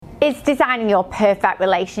Is designing your perfect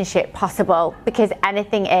relationship possible? Because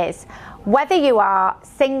anything is. Whether you are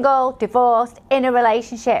single, divorced, in a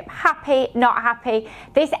relationship, happy, not happy,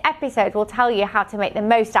 this episode will tell you how to make the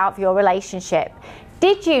most out of your relationship.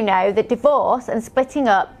 Did you know that divorce and splitting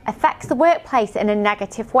up affects the workplace in a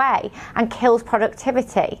negative way and kills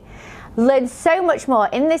productivity? Learn so much more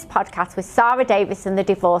in this podcast with Sara Davison, the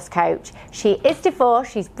divorce coach. She is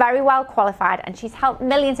divorced, she's very well qualified, and she's helped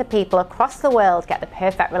millions of people across the world get the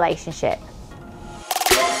perfect relationship.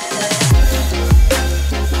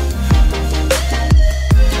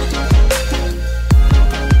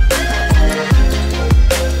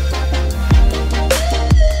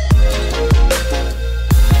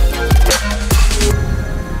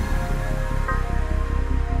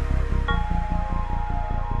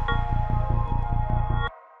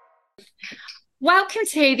 Welcome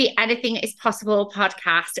to the Anything is Possible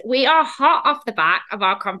podcast. We are hot off the back of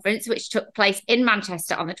our conference, which took place in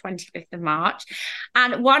Manchester on the 25th of March.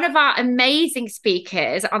 And one of our amazing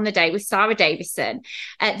speakers on the day was Sara Davison,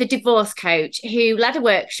 the divorce coach, who led a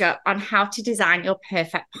workshop on how to design your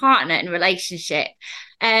perfect partner in a relationship.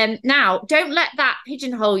 Now, don't let that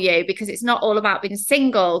pigeonhole you, because it's not all about being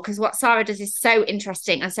single, because what Sara does is so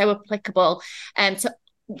interesting and so applicable to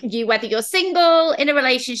you, whether you're single, in a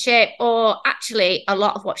relationship, or actually a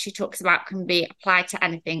lot of what she talks about can be applied to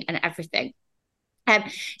anything and everything.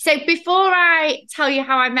 So before I tell you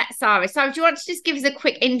how I met Sara, do you want to just give us a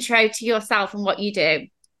quick intro to yourself and what you do?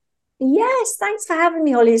 Yes, thanks for having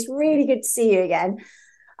me, Holly. It's really good to see you again.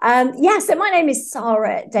 So my name is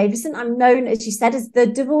Sara Davison. I'm known, as you said, as the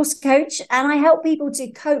divorce coach, and I help people to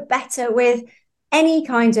cope better with any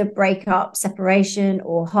kind of breakup, separation,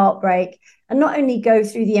 or heartbreak, and not only go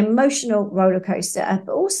through the emotional roller coaster,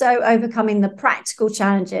 but also overcoming the practical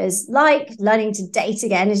challenges like learning to date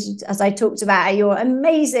again, as I talked about at your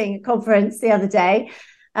amazing conference the other day.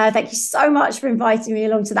 Thank you so much for inviting me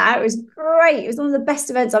along to that. It was great. It was one of the best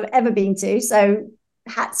events I've ever been to. So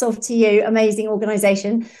hats off to you. Amazing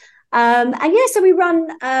organization. So we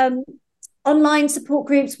run online support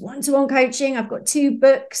groups, one-to-one coaching. I've got 2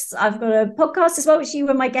 books. I've got a podcast as well, which you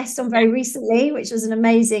were my guest on very recently, which was an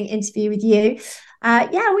amazing interview with you.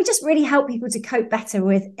 We just really help people to cope better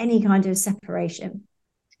with any kind of separation.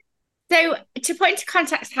 So to put into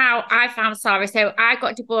context how I found Sara, so I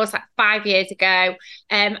got divorced like 5 years ago.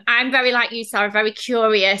 I'm very like you, Sara, very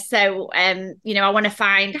curious. So, I want to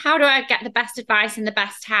find, how do I get the best advice and the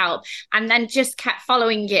best help? And then just kept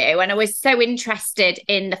following you. And I was so interested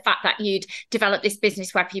in the fact that you'd developed this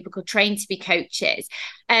business where people could train to be coaches.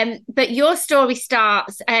 But your story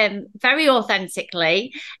starts very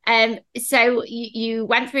authentically. So you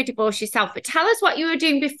went through a divorce yourself, but tell us what you were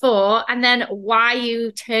doing before and then why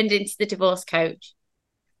you turned into the divorce coach.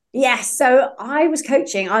 Yes, so I was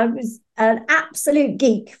coaching. I was an absolute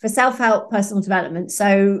geek for self-help, personal development.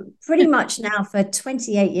 So pretty much now for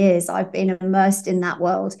 28 years, I've been immersed in that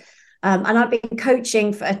world. And I've been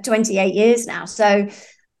coaching for 28 years now. So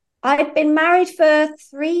I'd been married for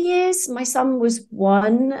 3 years. My son was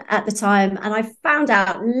 1 at the time. And I found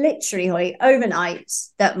out literally, Holly, overnight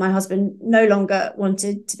that my husband no longer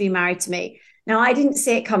wanted to be married to me. Now, I didn't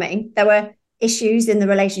see it coming. There were issues in the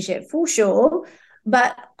relationship for sure,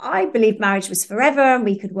 but I believed marriage was forever and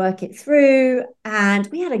we could work it through. And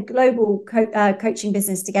we had a global coaching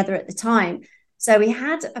business together at the time. So we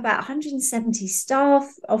had about 170 staff,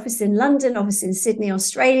 office in London, office in Sydney,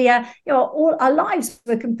 Australia. All our lives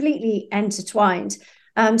were completely intertwined.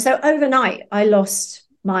 So overnight, I lost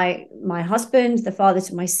my husband, the father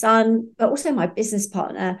to my son, but also my business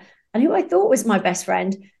partner, and who I thought was my best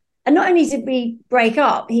friend. And not only did we break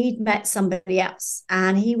up, he'd met somebody else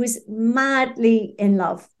and he was madly in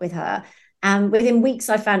love with her. And within weeks,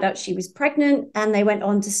 I found out she was pregnant and they went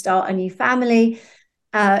on to start a new family.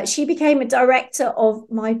 She became a director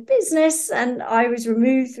of my business and I was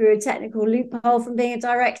removed through a technical loophole from being a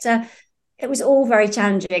director. It was all very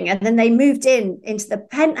challenging. And then they moved into the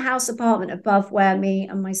penthouse apartment above where me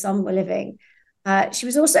and my son were living. She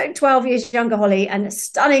was also 12 years younger, Holly, and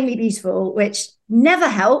stunningly beautiful, which never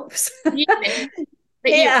helps.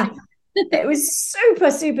 Yeah, it was super,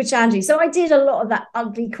 super challenging. So I did a lot of that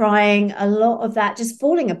ugly crying, a lot of that just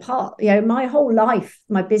falling apart. My whole life,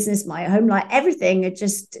 my business, my home life, everything had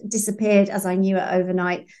just disappeared as I knew it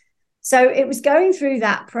overnight. So it was going through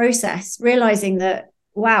that process, realizing that,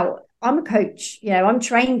 wow, I'm a coach, I'm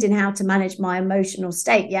trained in how to manage my emotional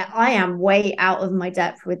state. Yeah, I am way out of my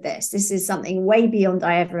depth with this. This is something way beyond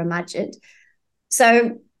I ever imagined.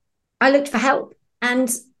 So I looked for help.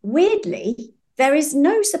 And weirdly, there is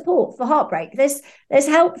no support for heartbreak. There's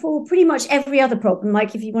help for pretty much every other problem,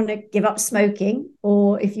 like if you want to give up smoking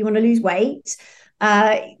or if you want to lose weight.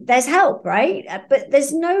 there's help, right? But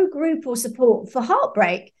there's no group or support for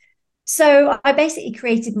heartbreak. So I basically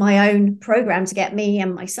created my own program to get me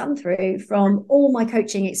and my son through from all my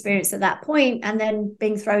coaching experience at that point, and then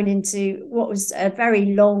being thrown into what was a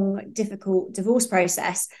very long, difficult divorce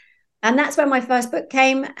process. And that's when my first book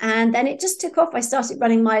came. And then it just took off. I started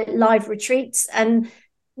running my live retreats, and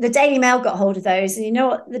the Daily Mail got hold of those. And you know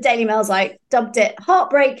what the Daily Mail's like? Dubbed it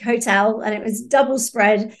Heartbreak Hotel, and it was double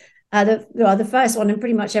spread. The first one, and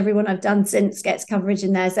pretty much everyone I've done since gets coverage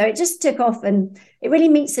in there. So it just took off, and it really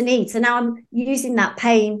meets the need. So now I'm using that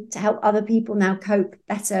pain to help other people now cope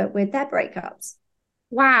better with their breakups.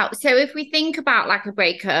 Wow. So if we think about like a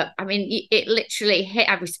breakup, I mean, it literally hit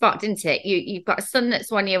every spot, didn't it? You've got a son that's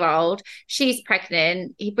 1 year old. She's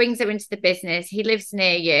pregnant. He brings her into the business. He lives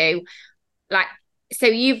near you. Like, so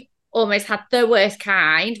you've almost had the worst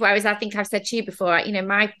kind. Whereas I think I've said to you before,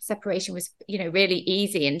 my separation was, really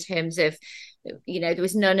easy in terms of, there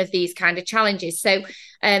was none of these kind of challenges. So,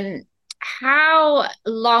 how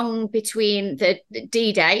long between the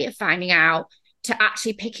D-Day of finding out to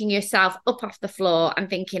actually picking yourself up off the floor and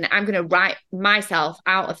thinking, I'm going to write myself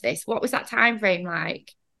out of this? What was that time frame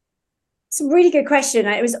like? It's a really good question.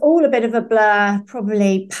 It was all a bit of a blur,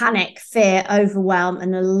 probably panic, fear, overwhelm,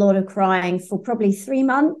 and a lot of crying for probably 3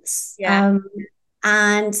 months. Yeah.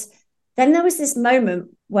 And then there was this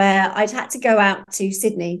moment where I'd had to go out to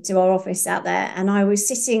Sydney, to our office out there, and I was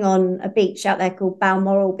sitting on a beach out there called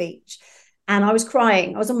Balmoral Beach. And I was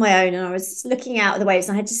crying. I was on my own, and I was looking out at the waves,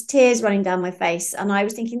 and I had just tears running down my face. And I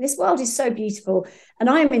was thinking, this world is so beautiful, and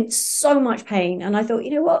I am in so much pain. And I thought,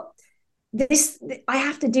 you know what? I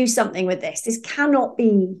have to do something with this. This cannot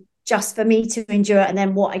be just for me to endure, and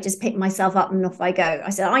then I just pick myself up and off I go. I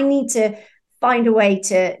said, I need to find a way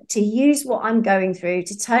to use what I'm going through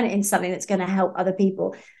to turn it into something that's going to help other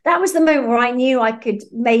people. That was the moment where I knew I could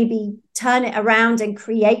maybe turn it around and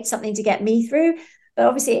create something to get me through. But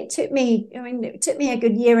obviously it took me a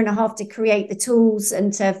good 1.5 years to create the tools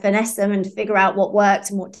and to finesse them and to figure out what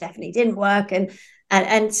worked and what definitely didn't work, and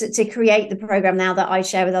to create the program now that I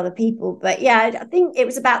share with other people. But yeah, I think it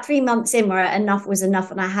was about 3 months in where enough was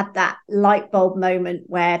enough, and I had that light bulb moment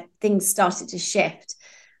where things started to shift.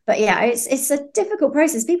 But yeah, it's a difficult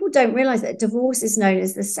process. People don't realize that divorce is known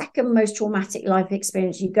as the second most traumatic life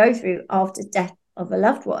experience you go through after death of a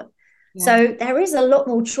loved one. Yeah. So there is a lot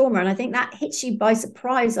more trauma, and I think that hits you by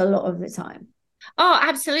surprise a lot of the time. Oh,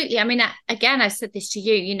 absolutely. I mean, again, I said this to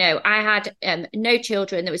you, I had no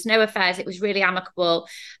children. There was no affairs. It was really amicable.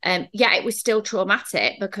 Yeah, it was still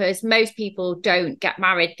traumatic because most people don't get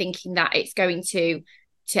married thinking that it's going to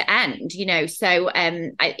end, so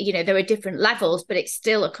there are different levels, but it's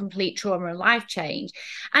still a complete trauma and life change.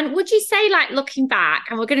 And would you say, like, looking back,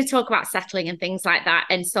 and we're going to talk about settling and things like that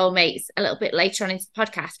and soulmates a little bit later on into the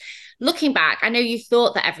podcast, looking back, I know you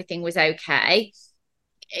thought that everything was okay.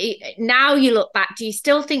 Now you look back, do you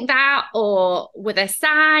still think that, or were there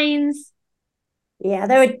signs? Yeah,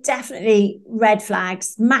 there were definitely red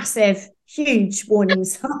flags, massive, huge warning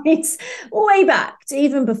signs, way back to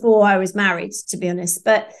even before I was married, to be honest.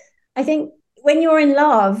 But I think when you're in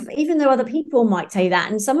love, even though other people might tell you that,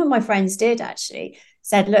 and some of my friends did actually,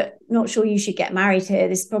 said, look, not sure you should get married here.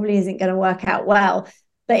 This probably isn't going to work out well.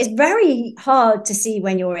 But it's very hard to see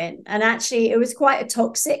when you're in. And actually, it was quite a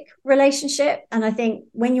toxic relationship. And I think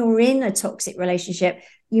when you're in a toxic relationship,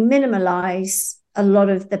 you minimize a lot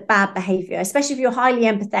of the bad behavior, especially if you're highly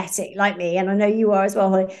empathetic like me. And I know you are as well,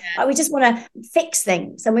 Holly. Like, we just want to fix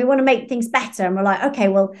things and we want to make things better. And we're like, okay,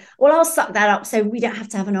 well, I'll suck that up so we don't have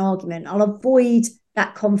to have an argument. I'll avoid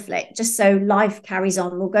that conflict just so life carries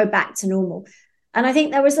on. We'll go back to normal. And I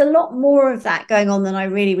think there was a lot more of that going on than I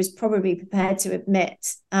really was probably prepared to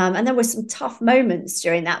admit. And there were some tough moments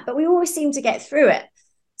during that, but we always seemed to get through it.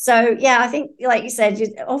 So, yeah, I think, like you said,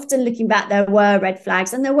 often looking back, there were red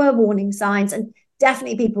flags and there were warning signs, and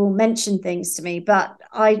definitely people mentioned things to me. But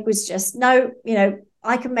I was just, no,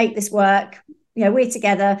 I can make this work. We're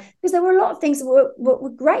together, because there were a lot of things that were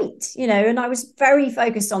great, and I was very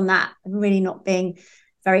focused on that and really not being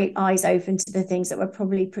very eyes open to the things that were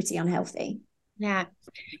probably pretty unhealthy. Yeah.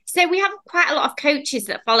 So we have quite a lot of coaches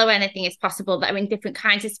that follow Anything Is Possible that are in different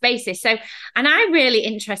kinds of spaces. So, and I'm really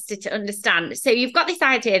interested to understand. So you've got this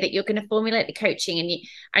idea that you're going to formulate the coaching,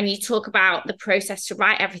 and you talk about the process to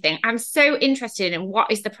write everything. I'm so interested in what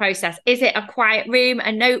is the process. Is it a quiet room,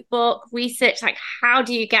 a notebook, research? Like, how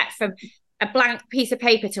do you get from a blank piece of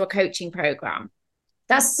paper to a coaching program?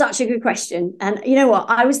 That's such a good question. And you know what?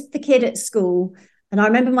 I was the kid at school, and I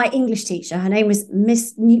remember my English teacher, her name was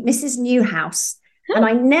Mrs. Newhouse. And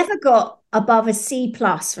I never got above a C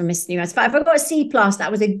plus from Miss Newhouse. If I got a C plus,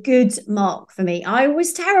 that was a good mark for me. I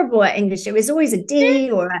was terrible at English. It was always a D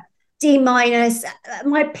or a D minus.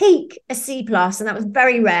 My peak, a C plus, and that was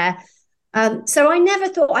very rare. So I never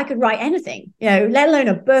thought I could write anything, let alone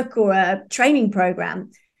a book or a training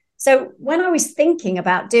program. So when I was thinking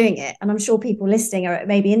about doing it, and I'm sure people listening are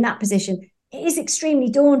maybe in that position, it is extremely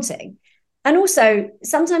daunting. And also,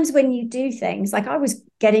 sometimes when you do things, like I was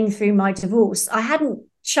getting through my divorce, I hadn't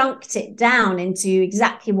chunked it down into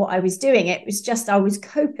exactly what I was doing. It was just I was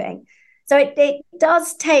coping. So it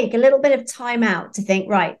does take a little bit of time out to think,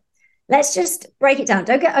 right, let's just break it down.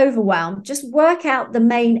 Don't get overwhelmed. Just work out the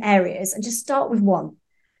main areas and just start with one.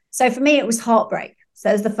 So for me, it was heartbreak. So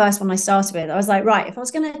that was the first one I started with. I was like, right, if I was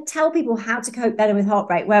going to tell people how to cope better with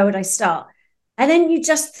heartbreak, where would I start? And then you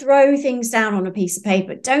just throw things down on a piece of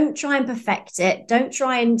paper. Don't try and perfect it. Don't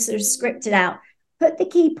try and sort of script it out. Put the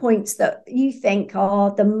key points that you think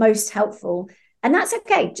are the most helpful. And that's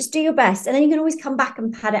okay. Just do your best. And then you can always come back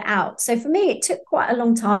and pad it out. So for me, it took quite a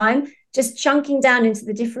long time, just chunking down into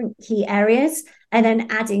the different key areas and then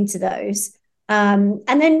adding to those. And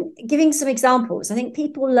then giving some examples. I think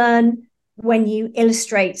people learn when you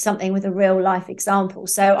illustrate something with a real life example.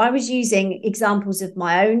 So I was using examples of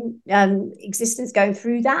my own existence going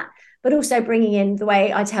through that, but also bringing in the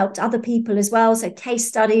way I'd helped other people as well. So case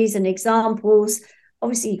studies and examples.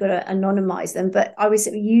 Obviously, you've got to anonymize them, but I was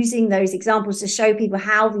using those examples to show people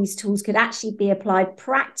how these tools could actually be applied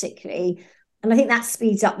practically. And I think that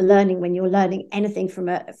speeds up the learning when you're learning anything from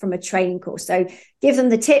a training course. So give them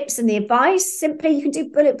the tips and the advice. Simply, you can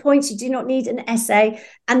do bullet points. You do not need an essay.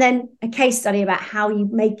 And then a case study about how you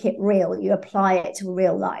make it real. You apply it to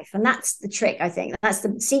real life. And that's the trick, I think. That's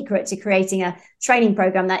the secret to creating a training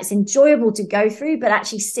program that's enjoyable to go through, but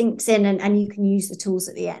actually sinks in and you can use the tools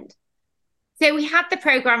at the end. So we had the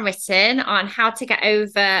program written on how to get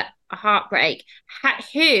over a heartbreak.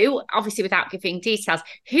 Who, obviously without giving details,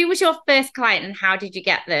 who was your first client and how did you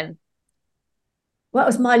get them? Well, it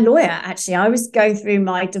was my lawyer, actually. I was going through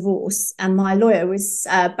my divorce and my lawyer was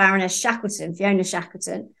Baroness Shackleton, Fiona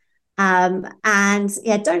Shackleton. And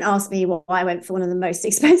yeah, don't ask me why I went for one of the most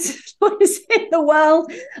expensive lawyers in the world.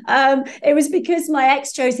 It was because my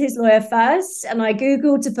ex chose his lawyer first, and I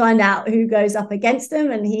Googled to find out who goes up against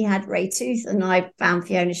him, and he had Ray Tooth, and I found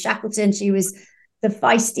Fiona Shackleton. She was the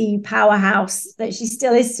feisty powerhouse that she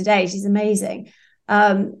still is today. She's amazing.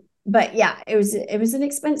 But yeah, it was an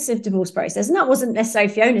expensive divorce process, and that wasn't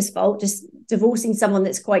necessarily Fiona's fault. Just divorcing someone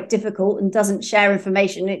that's quite difficult and doesn't share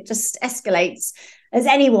information, it just escalates, as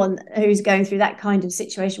anyone who's going through that kind of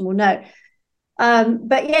situation will know.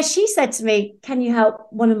 But yeah, she said to me, "Can you help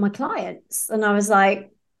one of my clients?" And I was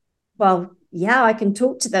like, "Well, yeah, I can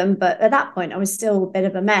talk to them." But at that point, I was still a bit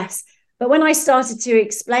of a mess. But when I started to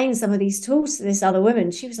explain some of these tools to this other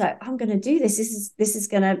woman, she was like, "I'm going to do this. This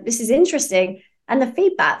is interesting." And the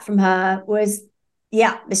feedback from her was,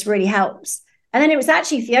 yeah, this really helps. And then it was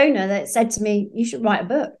actually Fiona that said to me, "You should write a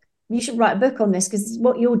book. You should write a book on this because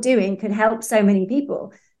what you're doing could help so many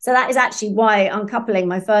people." So that is actually why Uncoupling,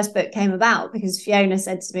 my first book, came about, because Fiona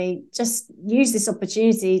said to me, just use this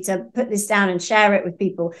opportunity to put this down and share it with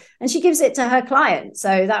people. And she gives it to her clients.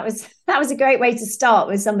 So that was a great way to start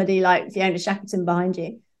with somebody like Fiona Shackleton behind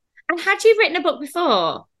you. And had you written a book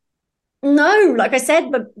before? No, like I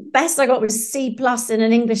said, the best I got was C plus in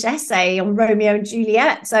an English essay on Romeo and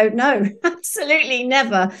Juliet. So no, absolutely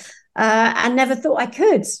never. And never thought I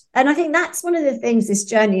could. And I think that's one of the things this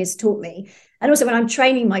journey has taught me. And also when I'm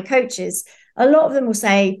training my coaches, a lot of them will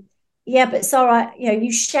say, "Yeah, but Sara,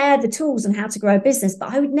 you share the tools on how to grow a business,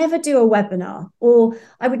 but I would never do a webinar, or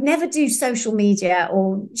I would never do social media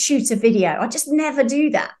or shoot a video. I just never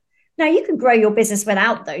do that." Now, you can grow your business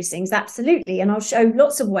without those things, absolutely. And I'll show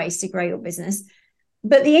lots of ways to grow your business.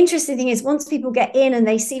 But the interesting thing is once people get in and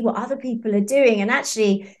they see what other people are doing, and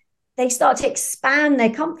actually they start to expand their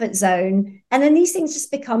comfort zone, and then these things just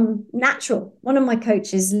become natural. One of my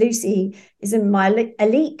coaches, Lucy, is in my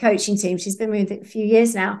elite coaching team. She's been with it a few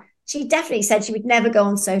years now. She definitely said she would never go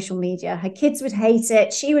on social media. Her kids would hate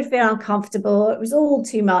it. She would feel uncomfortable. It was all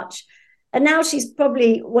too much. And now she's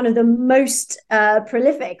probably one of the most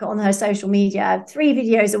prolific on her social media, 3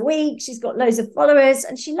 videos a week. She's got loads of followers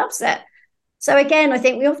and she loves it. So again, I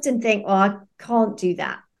think we often think, "Oh, I can't do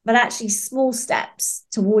that." But actually small steps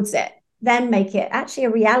towards it then make it actually a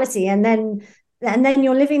reality. And then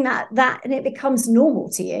you're living that and it becomes normal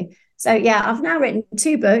to you. So yeah, I've now written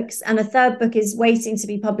 2 books and a 3rd book is waiting to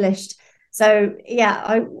be published. So yeah,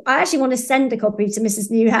 I actually want to send a copy to Mrs.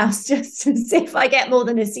 Newhouse just to see if I get more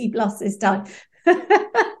than a C plus this time.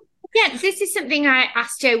 Yeah, this is something I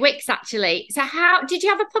asked Joe Wicks actually. So, how did you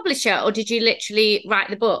have a publisher, or did you literally write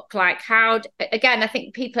the book? Like, how? Again, I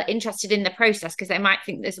think people are interested in the process because they might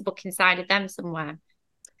think there's a book inside of them somewhere.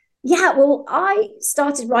 Yeah, well, I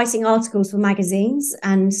started writing articles for magazines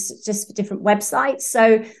and just for different websites.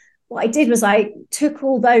 So what I did was I took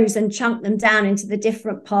all those and chunked them down into the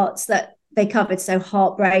different parts that they covered. So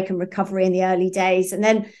heartbreak and recovery in the early days, and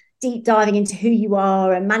then deep diving into who you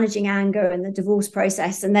are and managing anger and the divorce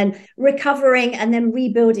process, and then recovering and then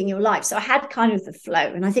rebuilding your life. So I had kind of the flow,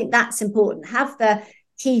 and I think that's important. Have the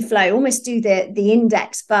key flow, almost do the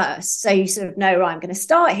index first. So you sort of know, right, I'm going to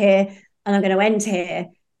start here and I'm going to end here,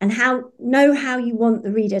 and know how you want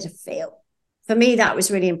the reader to feel. For me, that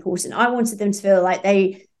was really important. I wanted them to feel like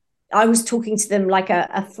I was talking to them like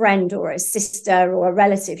a friend or a sister or a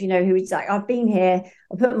relative, who was like, I've been here,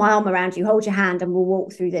 I'll put my arm around you, hold your hand, and we'll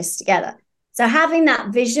walk through this together. So having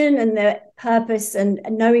that vision and the purpose and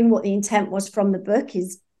knowing what the intent was from the book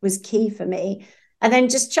was key for me. And then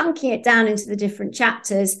just chunking it down into the different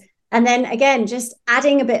chapters. And then again, just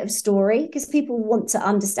adding a bit of story because people want to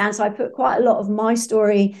understand. So I put quite a lot of my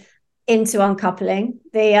story into uncoupling.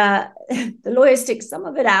 The lawyers took some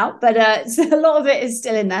of it out, but a lot of it is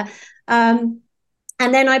still in there. And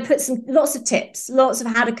then I put lots of tips, lots of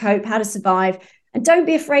how to cope, how to survive. And don't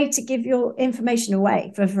be afraid to give your information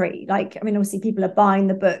away for free. Like, I mean, obviously people are buying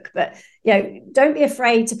the book, but don't be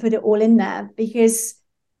afraid to put it all in there because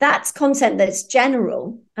that's content that's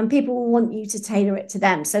general and people will want you to tailor it to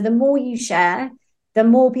them. So the more you share, the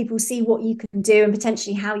more people see what you can do and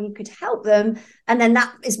potentially how you could help them. And then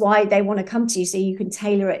that is why they want to come to you. So you can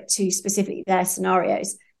tailor it to specifically their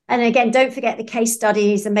scenarios. And again, don't forget the case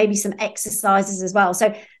studies and maybe some exercises as well.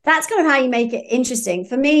 So that's kind of how you make it interesting.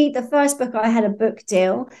 For me, the first book, I had a book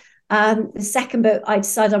deal. The second book, I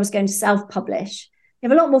decided I was going to self-publish. You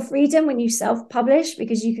have a lot more freedom when you self-publish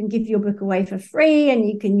because you can give your book away for free and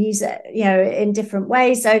you can use it, in different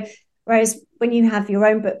ways. So whereas when you have your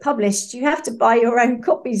own book published, you have to buy your own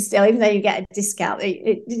copies still, even though you get a discount.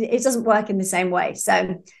 It doesn't work in the same way.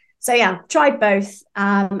 So yeah, tried both.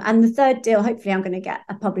 And the third deal, hopefully I'm going to get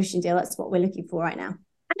a publishing deal. That's what we're looking for right now.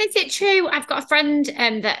 And is it true? I've got a friend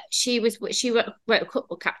that she wrote a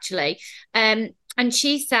cookbook actually. And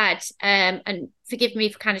she said, and forgive me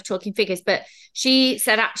for kind of talking figures, but she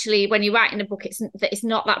said actually when you're writing a book, it's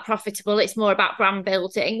not that profitable. It's more about brand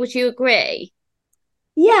building. Would you agree?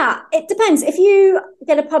 Yeah, it depends. If you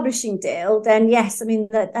get a publishing deal, then yes. I mean,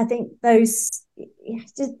 I think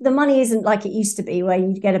the money isn't like it used to be, where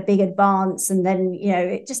you get a big advance and then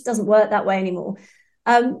it just doesn't work that way anymore.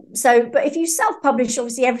 But if you self-publish,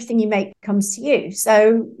 obviously everything you make comes to you,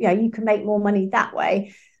 so you can make more money that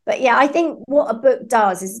way. But yeah, I think what a book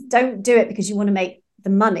does is don't do it because you want to make the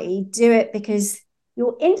money. Do it because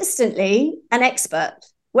you're instantly an expert.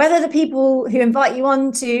 Whether the people who invite you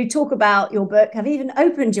on to talk about your book have even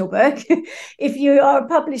opened your book, if you are a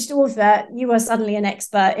published author, you are suddenly an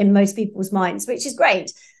expert in most people's minds, which is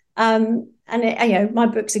great. My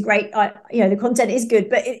books are great. The content is good,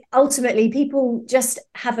 but ultimately people just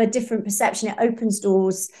have a different perception. It opens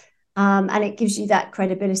doors, and it gives you that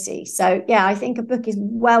credibility. So yeah, I think a book is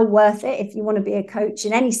well worth it if you want to be a coach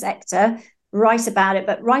in any sector. Write about it,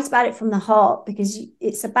 but write about it from the heart because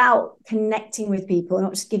it's about connecting with people,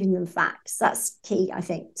 not just giving them facts. That's key, I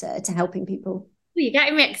think, to helping people. You're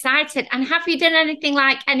getting me excited. And have you done anything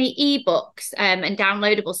like any ebooks and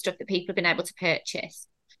downloadable stuff that people have been able to purchase?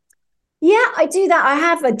 Yeah, I do that. I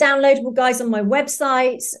have a downloadable guides on my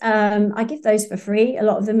website. I give those for free. A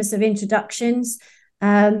lot of them are sort of introductions.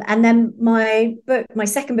 And then my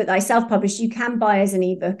second book that I self-published, you can buy as an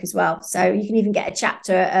ebook as well. So you can even get a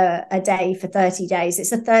chapter a day for 30 days.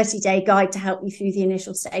 It's a 30-day guide to help you through the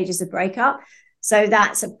initial stages of breakup. So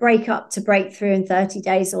that's a breakup to breakthrough in 30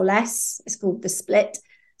 days or less. It's called The Split.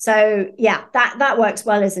 So yeah, that works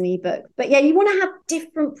well as an ebook. But yeah, you want to have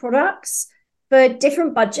different products for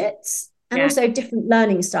different budgets and also different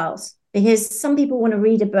learning styles, because some people want to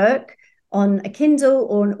read a book on a Kindle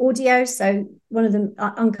or an audio. So one of them,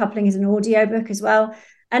 Uncoupling, is an audio book as well.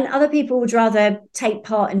 And other people would rather take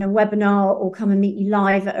part in a webinar or come and meet you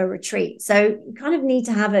live at a retreat. So you kind of need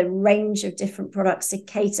to have a range of different products to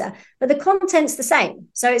cater, but the content's the same.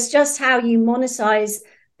 So it's just how you monetize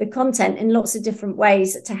the content in lots of different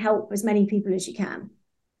ways to help as many people as you can.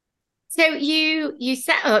 So you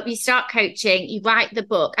set up, you start coaching, you write the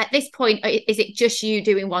book. At this point, is it just you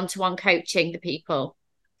doing one-to-one coaching the people?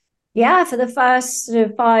 Yeah, for the first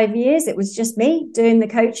sort of 5 years, it was just me doing the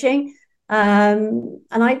coaching. And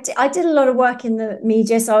I did a lot of work in the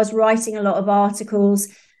media. So I was writing a lot of articles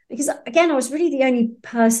because again, I was really the only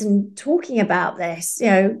person talking about this,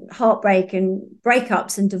 heartbreak and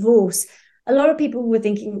breakups and divorce. A lot of people were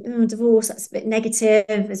thinking, divorce, that's a bit negative,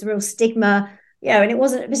 there's a real stigma, and it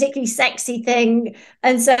wasn't a particularly sexy thing.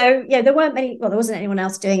 And so, there wasn't anyone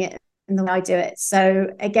else doing it in the way I do it. So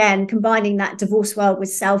again, combining that divorce world with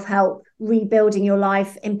self-help, rebuilding your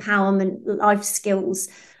life, empowerment, life skills,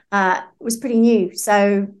 was pretty new.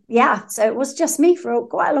 So so it was just me for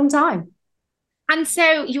quite a long time. And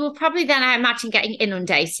so you were probably then, I imagine, getting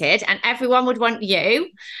inundated and everyone would want you.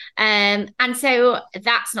 And so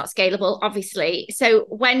that's not scalable, obviously. So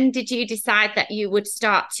when did you decide that you would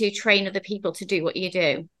start to train other people to do what you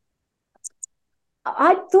do?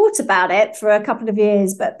 I thought about it for a couple of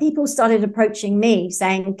years, but people started approaching me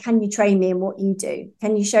saying, can you train me in what you do?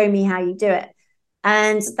 Can you show me how you do it?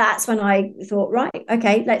 And that's when I thought, right,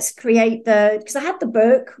 okay, let's create because I had the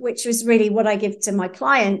book, which was really what I give to my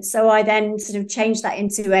clients. So I then sort of changed that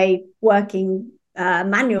into a working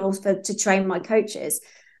manual to train my coaches.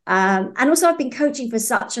 And also I've been coaching for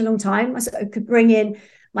such a long time. I sort of could bring in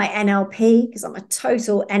my NLP, because I'm a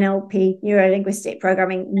total NLP, neuro-linguistic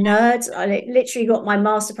programming nerd. I literally got my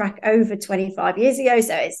master prac over 25 years ago.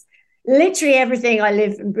 So it's literally everything I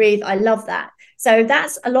live and breathe. I love that. So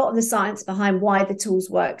that's a lot of the science behind why the tools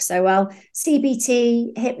work so well.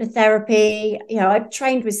 CBT, hypnotherapy, I've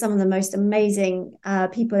trained with some of the most amazing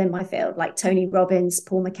people in my field, like Tony Robbins,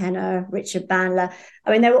 Paul McKenna, Richard Bandler.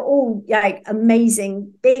 I mean, they were all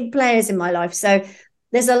amazing, big players in my life. So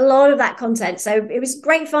there's a lot of that content. So it was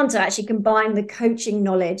great fun to actually combine the coaching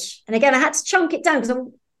knowledge. And again, I had to chunk it down because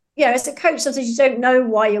as a coach, sometimes you don't know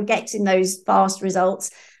why you're getting those fast results.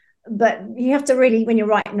 But you have to really, when you're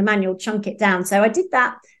writing the manual, chunk it down. So I did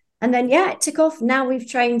that. And then, it took off. Now we've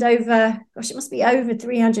trained it must be over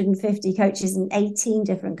 350 coaches in 18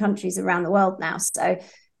 different countries around the world now. So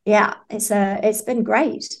it's been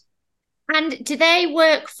great. And do they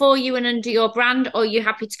work for you and under your brand, or are you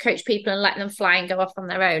happy to coach people and let them fly and go off on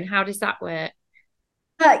their own? How does that work?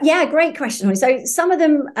 Great question. So some of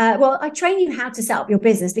them, I train you how to set up your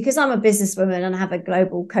business because I'm a businesswoman and I have a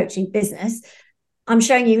global coaching business. I'm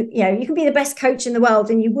showing you, you can be the best coach in the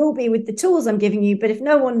world and you will be with the tools I'm giving you. But if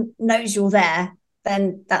no one knows you're there,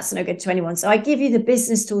 then that's no good to anyone. So I give you the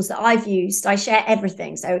business tools that I've used. I share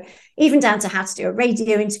everything. So even down to how to do a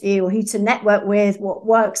radio interview or who to network with, what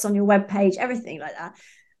works on your webpage, everything like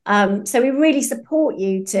that. So we really support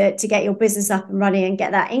you to get your business up and running and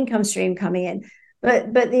get that income stream coming in.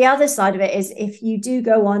 But the other side of it is if you do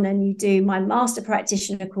go on and you do my master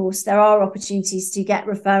practitioner course, there are opportunities to get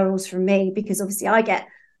referrals from me because obviously I get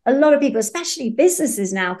a lot of people, especially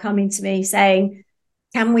businesses now coming to me saying,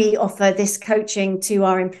 can we offer this coaching to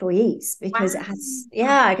our employees? Because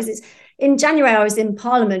because it's in January, I was in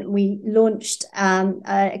Parliament. We launched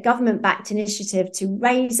a government-backed initiative to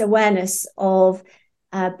raise awareness of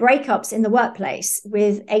breakups in the workplace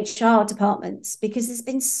with HR departments, because there's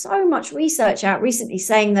been so much research out recently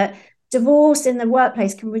saying that divorce in the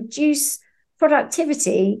workplace can reduce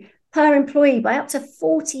productivity per employee by up to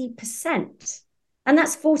 40%. And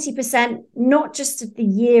that's 40% not just of the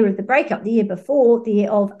year of the breakup, the year before, the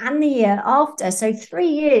year of, and the year after. So 3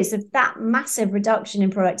 years of that massive reduction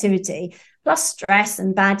in productivity, plus stress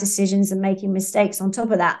and bad decisions and making mistakes on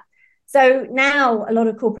top of that. So now a lot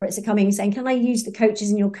of corporates are coming and saying, can I use the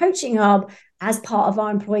coaches in your coaching hub as part of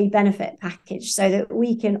our employee benefit package so that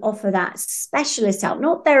we can offer that specialist help,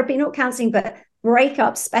 not therapy, not counseling, but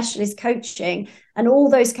breakup specialist coaching. And all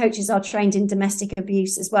those coaches are trained in domestic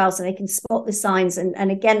abuse as well, so they can spot the signs.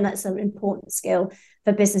 And again, that's an important skill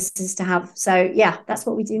for businesses to have. So that's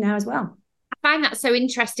what we do now as well. I find that so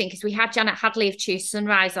interesting because we had Janet Hadley of Choose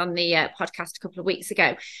Sunrise on the podcast a couple of weeks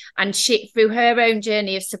ago, and she, through her own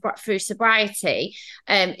journey of through sobriety,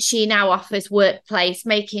 she now offers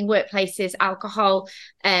making workplaces alcohol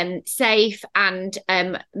safe, and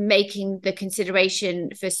making the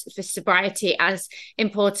consideration for sobriety as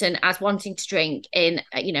important as wanting to drink in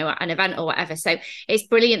an event or whatever. So it's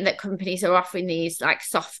brilliant that companies are offering these like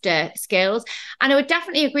softer skills. And I would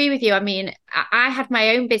definitely agree with you. I mean, I had my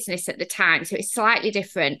own business at the time, so it's slightly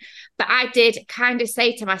different. But I did kind of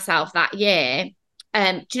say to myself that year,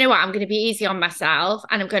 do you know what? I'm going to be easy on myself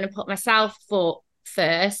and I'm going to put myself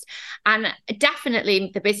first. And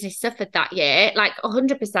definitely the business suffered that year, like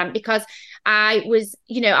 100%, because I was,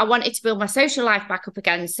 I wanted to build my social life back up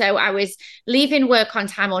again. So I was leaving work on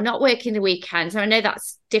time or not working the weekends. And I know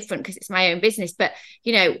that's different because it's my own business, but,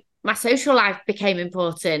 my social life became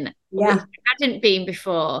important. Yeah. Which hadn't been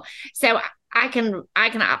before. So I can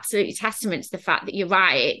absolutely testament to the fact that you're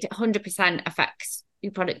right. It 100% affects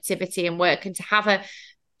your productivity and work, and to have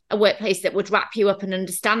a workplace that would wrap you up and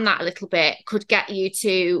understand that a little bit could get you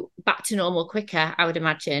to back to normal quicker, I would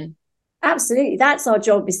imagine. Absolutely. That's our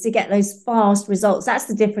job, is to get those fast results. That's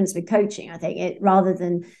the difference with coaching, I think, rather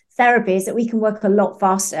than therapy, is that we can work a lot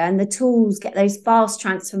faster, and the tools get those fast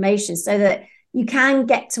transformations so that you can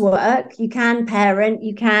get to work, you can parent,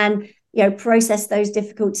 you can, process those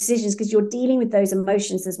difficult decisions, because you're dealing with those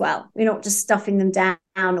emotions as well. You're not just stuffing them down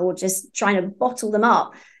or just trying to bottle them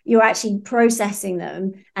up. You're actually processing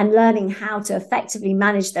them and learning how to effectively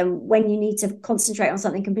manage them when you need to concentrate on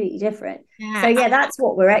something completely different. Yeah. So yeah, that's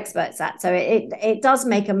what we're experts at. So it does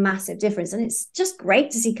make a massive difference. And it's just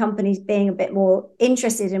great to see companies being a bit more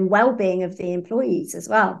interested in well-being of the employees as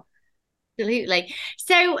well. Absolutely.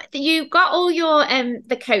 So you got all your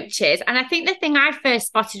the coaches, and I think the thing I first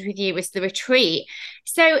spotted with you was the retreat.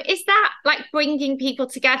 So is that like bringing people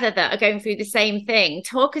together that are going through the same thing?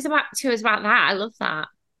 Talk us about to us about that. I love that.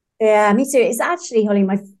 Yeah, me too. It's actually, Holly,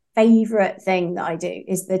 my favorite thing that I do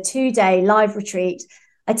is the 2-day live retreat.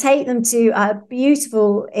 I take them to a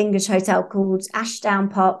beautiful English hotel called Ashdown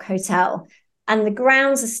Park Hotel. And the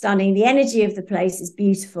grounds are stunning. The energy of the place is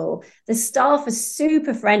beautiful. The staff are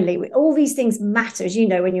super friendly. All these things matter, as you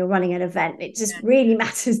know, when you're running an event. It just really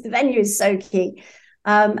matters. The venue is so key.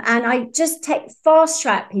 And I just fast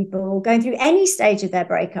track people going through any stage of their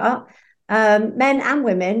breakup, men and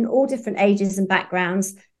women, all different ages and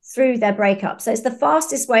backgrounds, through their breakup. So it's the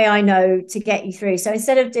fastest way I know to get you through. So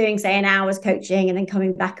instead of doing, say, an hour's coaching and then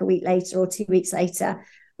coming back a week later or 2 weeks later,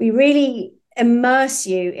 we really immerse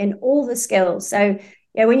you in all the skills. So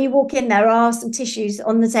when you walk in, there are some tissues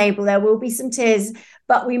on the table, there will be some tears,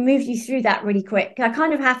 but we move you through that really quick. We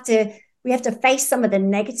have to face some of the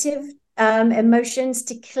negative emotions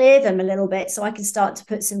to clear them a little bit, so I can start to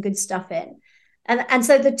put some good stuff in. And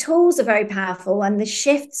so the tools are very powerful, and the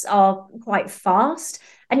shifts are quite fast,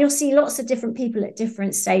 and you'll see lots of different people at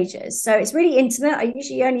different stages. So it's really intimate. I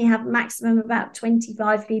usually only have maximum about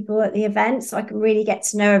 25 people at the event, so I can really get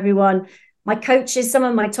to know everyone. My coaches, some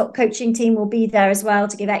of my top coaching team will be there as well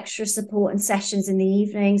to give extra support and sessions in the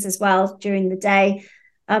evenings as well during the day.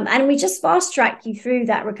 And we just fast track you through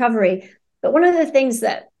that recovery. But one of the things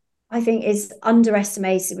that I think is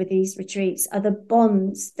underestimated with these retreats are the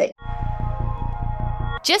bonds that...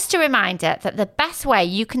 Just a reminder that the best way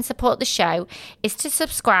you can support the show is to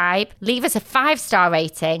subscribe, leave us a 5-star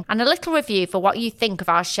rating and a little review for what you think of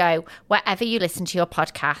our show wherever you listen to your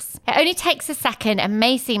podcasts. It only takes a second and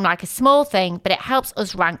may seem like a small thing, but it helps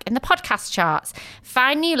us rank in the podcast charts,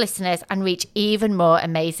 find new listeners and reach even more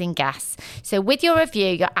amazing guests. So with your review,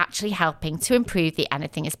 you're actually helping to improve the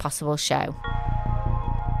Anything is Possible show.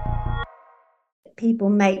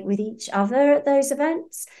 People make with each other at those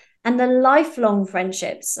events, and the lifelong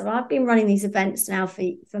friendships. So I've been running these events now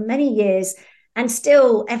for many years, and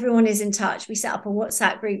still everyone is in touch. We set up a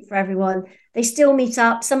WhatsApp group for everyone. They still meet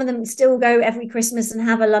up. Some of them still go every Christmas and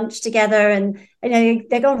have a lunch together, and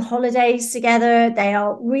they go on holidays together. They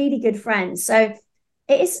are really good friends. So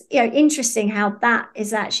it is interesting how that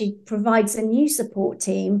is actually provides a new support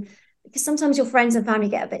team, because sometimes your friends and family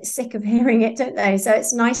get a bit sick of hearing it, don't they? So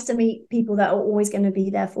it's nice to meet people that are always going to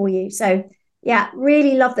be there for you. So yeah,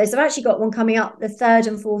 really love those. I've actually got one coming up the 3rd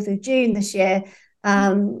and 4th of June this year,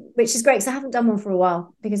 which is great because I haven't done one for a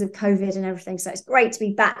while because of COVID and everything. So it's great to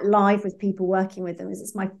be back live with people, working with them, because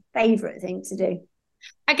it's my favorite thing to do.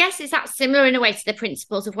 I guess it's that similar in a way to the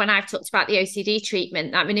principles of when I've talked about the OCD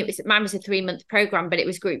treatment. I mean, mine was a 3-month program, but it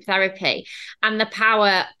was group therapy, and the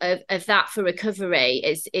power of that for recovery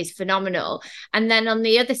is phenomenal. And then on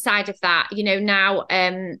the other side of that, now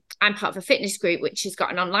I'm part of a fitness group which has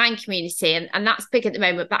got an online community, and that's big at the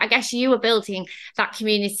moment. But I guess you were building that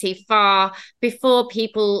community far before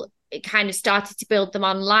people kind of started to build them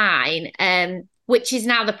online, which is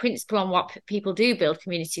now the principle on what people do build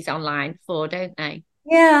communities online for, don't they?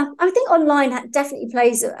 Yeah, I think online definitely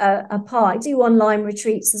plays a part. I do online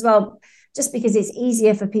retreats as well, just because it's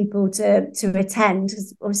easier for people to attend,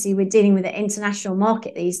 because obviously we're dealing with an international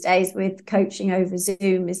market these days, with coaching over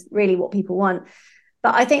Zoom is really what people want.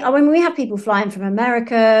 But I think when we have people flying from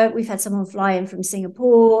America, we've had someone fly in from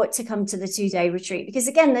Singapore to come to the 2-day retreat, because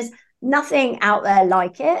again, there's nothing out there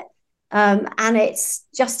like it. And it's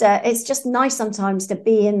just nice sometimes to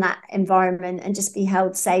be in that environment and just be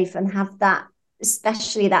held safe and have that,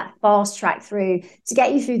 especially that fast track through to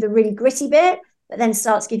get you through the really gritty bit, but then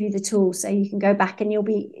start to give you the tools so you can go back and you'll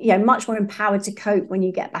be much more empowered to cope when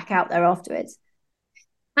you get back out there afterwards.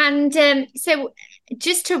 And so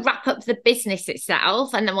just to wrap up the business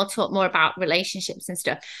itself, and then we'll talk more about relationships and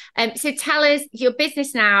stuff. So tell us your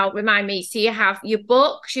business now, remind me. So you have your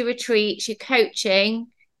books, your retreats, your coaching.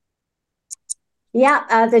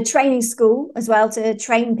 Yeah, the training school as well, to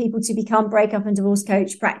train people to become breakup and divorce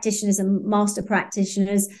coach practitioners and master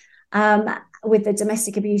practitioners, um, with the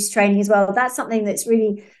domestic abuse training as well. That's something that's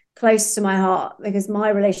really close to my heart, because my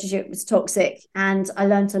relationship was toxic and I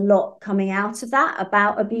learned a lot coming out of that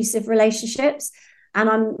about abusive relationships. And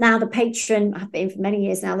I'm now the patron, I've been for many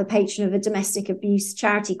years now, the patron of a domestic abuse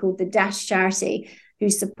charity called the Dash Charity, who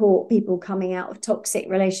support people coming out of toxic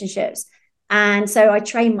relationships. And so I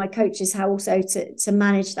train my coaches how also to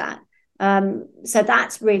manage that. So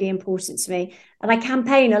that's really important to me. And I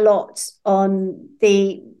campaign a lot on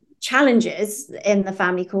the challenges in the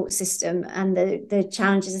family court system, and the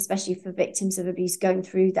challenges, especially for victims of abuse going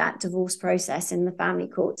through that divorce process in the family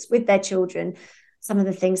courts with their children. Some of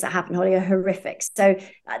the things that happen, Holly, are horrific. So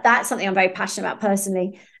that's something I'm very passionate about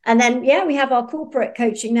personally. And then, yeah, we have our corporate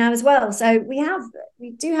coaching now as well. So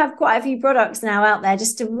we do have quite a few products now out there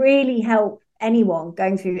just to really help anyone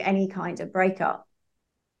going through any kind of breakup.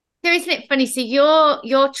 So isn't it funny? So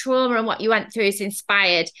your trauma and what you went through has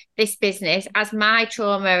inspired this business, as my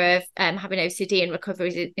trauma of having OCD and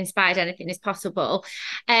recovery has inspired Anything Is Possible.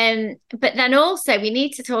 But then also we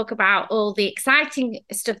need to talk about all the exciting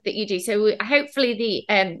stuff that you do. So hopefully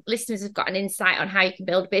the listeners have got an insight on how you can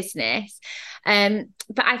build a business.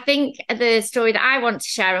 But I think the story that I want to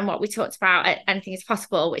share and what we talked about at Anything Is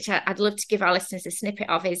Possible, which I'd love to give our listeners a snippet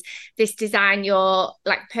of, is this design your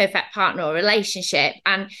like perfect partner or relationship.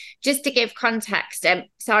 And just to give context,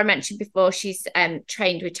 Sara mentioned before she's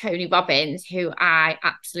trained with Tony Robbins, who I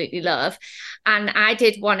absolutely love. And I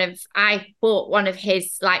bought one of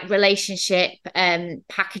his like relationship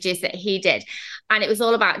packages that he did. And it was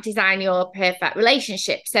all about design your perfect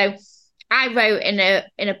relationship. So I wrote in a,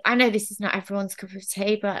 I know this is not everyone's cup of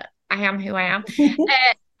tea, but I am who I am.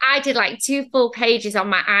 I did like 2 full pages on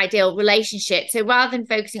my ideal relationship. So rather than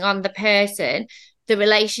focusing on the person, the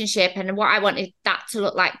relationship and what I wanted that to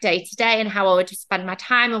look like day to day, and how I would spend my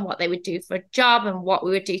time and what they would do for a job and what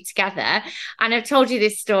we would do together. And I've told you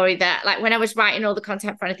this story that like when I was writing all the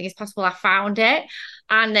content for Anything Is Possible, I found it.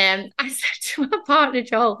 And I said to my partner,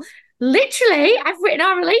 Joel, literally, I've written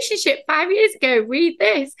our relationship 5 years ago. Read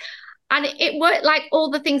this. And it worked like all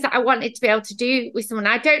the things that I wanted to be able to do with someone.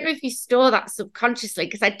 I don't know if you store that subconsciously,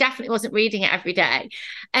 because I definitely wasn't reading it every day.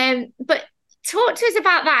 But talk to us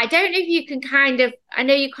about that. I don't know if you can I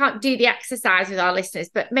know you can't do the exercise with our listeners,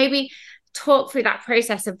 but maybe talk through that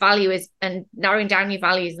process of values and narrowing down your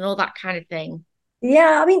values and all that kind of thing.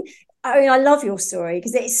 Yeah, I love your story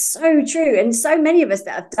because it's so true. And so many of us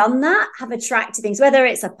that have done that have attracted things, whether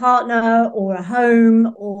it's a partner or a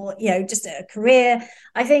home or, just a career.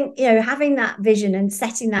 I think, having that vision and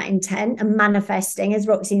setting that intent and manifesting, as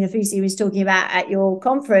Roxy Nafusi was talking about at your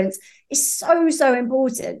conference, is so, so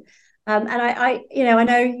important. And I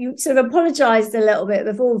know you sort of apologized a little bit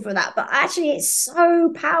before for that, but actually it's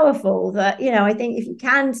so powerful that, I think if you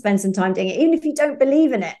can spend some time doing it, even if you don't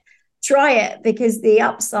believe in it, try it, because the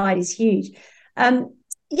upside is huge.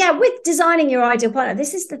 With designing your ideal partner,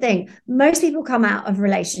 this is the thing. Most people come out of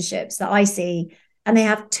relationships that I see, and they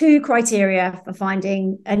have 2 criteria for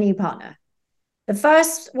finding a new partner. The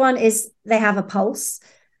first one is they have a pulse.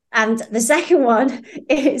 And the second one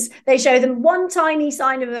is they show them one tiny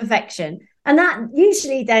sign of affection. And that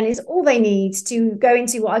usually then is all they need to go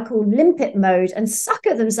into what I call limpet mode and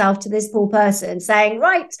sucker themselves to this poor person, saying,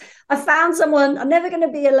 right, I found someone, I'm never going to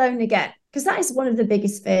be alone again. Because that is one of the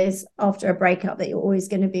biggest fears after a breakup, that you're always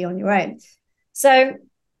going to be on your own. So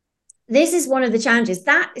this is one of the challenges.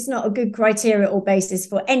 That is not a good criteria or basis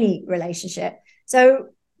for any relationship. So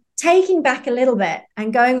taking back a little bit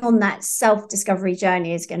and going on that self-discovery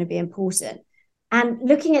journey is going to be important. And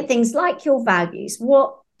looking at things like your values.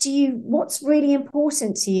 What's really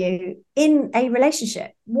important to you in a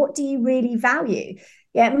relationship? What do you really value?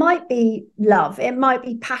 Yeah, it might be love. It might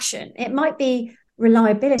be passion. It might be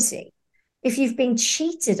reliability. If you've been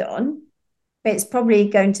cheated on, it's probably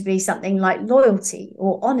going to be something like loyalty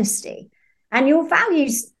or honesty. And your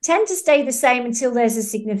values tend to stay the same until there's a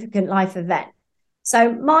significant life event.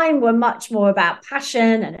 So mine were much more about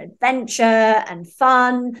passion and adventure and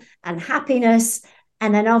fun and happiness.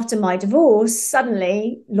 And then after my divorce,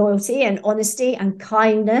 suddenly loyalty and honesty and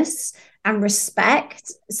kindness and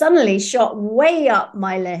respect suddenly shot way up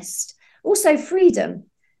my list. Also freedom.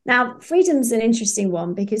 Now, freedom's an interesting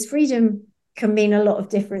one, because freedom can mean a lot of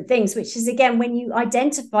different things, which is, again, when you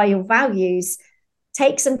identify your values,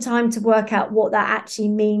 take some time to work out what that actually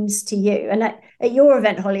means to you. And at your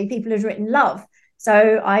event, Holly, people had written love.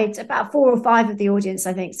 So about 4 or 5 of the audience,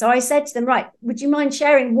 I think. So I said to them, right, would you mind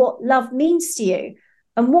sharing what love means to you?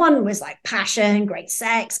 And one was like passion, great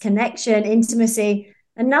sex, connection, intimacy.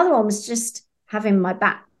 Another one was just having my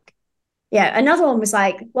back. Yeah. Another one was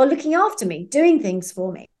like, well, looking after me, doing things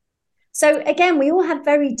for me. So again, we all have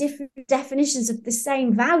very different definitions of the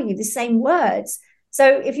same value, the same words.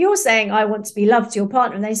 So if you're saying, I want to be loved to your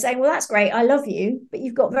partner, and they're saying, well, that's great, I love you, but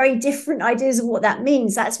you've got very different ideas of what that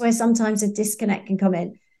means, that's where sometimes a disconnect can come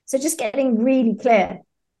in. So just getting really clear.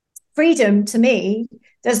 Freedom to me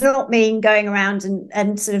does not mean going around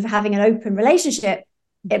and sort of having an open relationship.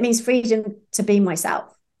 It means freedom to be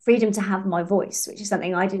myself, freedom to have my voice, which is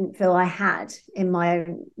something I didn't feel I had in my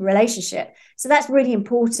own relationship. So that's really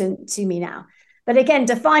important to me now. But again,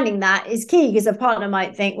 defining that is key, because a partner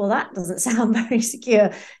might think, well, that doesn't sound very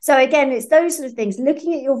secure. So again, it's those sort of things,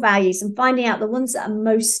 looking at your values and finding out the ones that are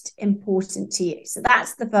most important to you. So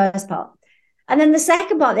that's the first part. And then the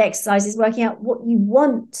second part of the exercise is working out what you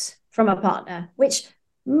want from a partner, which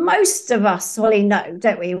most of us, Holly, know,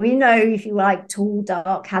 don't we? We know if you like tall,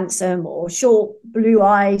 dark, handsome, or short, blue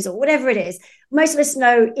eyes, or whatever it is. Most of us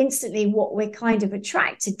know instantly what we're kind of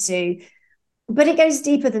attracted to, but it goes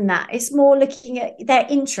deeper than that. It's more looking at their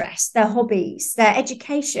interests, their hobbies, their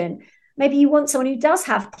education. Maybe you want someone who does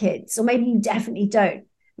have kids, or maybe you definitely don't.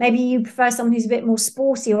 Maybe you prefer someone who's a bit more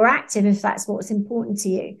sporty or active, if that's what's important to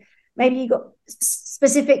you. Maybe you've got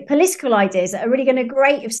specific political ideas that are really going to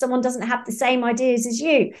great if someone doesn't have the same ideas as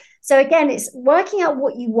you. So again, it's working out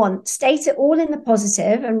what you want, state it all in the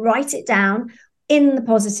positive and write it down in the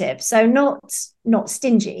positive. So not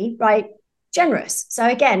stingy, right? Generous. So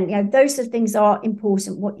again, those sort of things are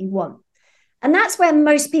important, what you want. And that's where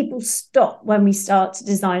most people stop when we start to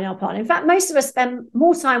design our partner. In fact, most of us spend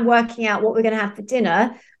more time working out what we're going to have for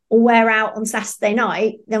dinner or wear out on Saturday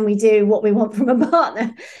night than we do what we want from a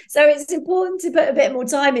partner. So it's important to put a bit more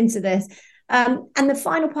time into this. And the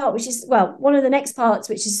final part, which is, well, one of the next parts,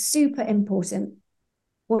 which is super important.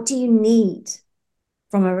 What do you need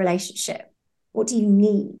from a relationship? What do you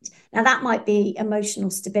need? Now, that might be emotional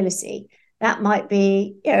stability. That might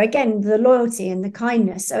be, again, the loyalty and the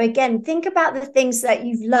kindness. So again, think about the things that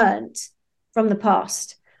you've learned from the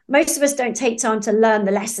past. Most of us don't take time to learn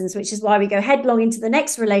the lessons, which is why we go headlong into the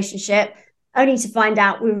next relationship, only to find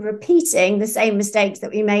out we're repeating the same mistakes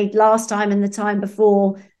that we made last time and the time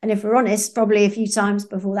before. And if we're honest, probably a few times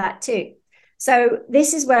before that too. So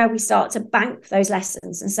this is where we start to bank those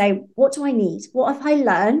lessons and say, what do I need? What have I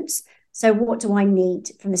learned? So what do I need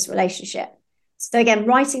from this relationship? So again,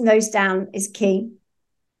 writing those down is key.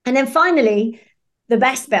 And then finally, the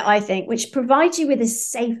best bit, I think, which provides you with a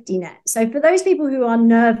safety net. So for those people who are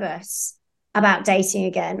nervous about dating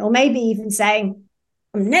again, or maybe even saying,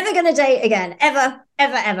 I'm never going to date again, ever,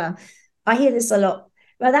 ever, ever. I hear this a lot.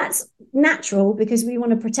 Well, that's natural because we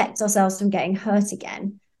want to protect ourselves from getting hurt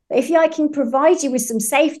again. But if I can provide you with some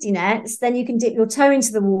safety nets, then you can dip your toe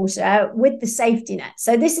into the water with the safety net.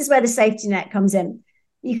 So this is where the safety net comes in.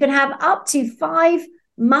 You can have up to 5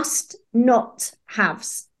 must not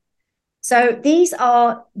haves. So these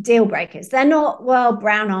are deal breakers. They're not, well,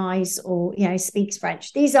 brown eyes or, speaks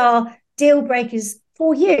French. These are deal breakers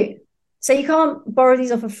for you. So you can't borrow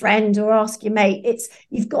these off a friend or ask your mate.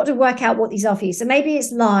 You've got to work out what these are for you. So maybe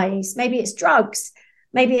it's lies, maybe it's drugs,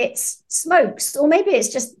 maybe it's smokes, or maybe it's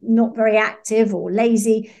just not very active or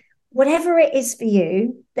lazy. Whatever it is for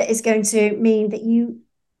you that is going to mean that you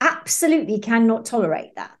absolutely cannot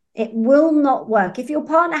tolerate that. It will not work. If your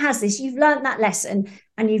partner has this, you've learned that lesson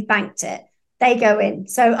and you've banked it. They go in.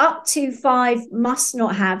 So up to 5 must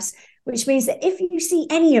not haves, which means that if you see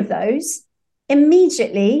any of those,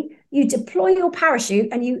 immediately you deploy your parachute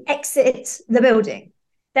and you exit the building.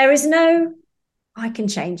 There is no, I can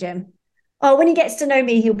change him. Oh, when he gets to know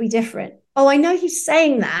me, he'll be different. Oh, I know he's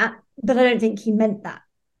saying that, but I don't think he meant that.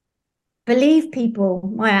 Believe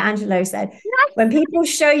people, Maya Angelou said, when people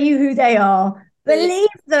show you who they are, believe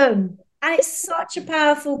them. And it's such a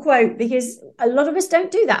powerful quote because a lot of us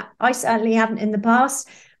don't do that. I certainly haven't in the past,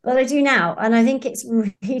 but I do now. And I think it's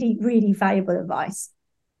really, really valuable advice.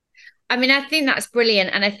 I mean, I think that's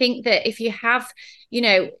brilliant. And I think that if you have,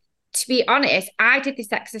 to be honest, I did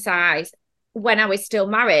this exercise when I was still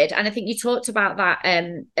married. And I think you talked about that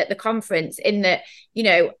at the conference in that,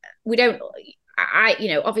 we don't,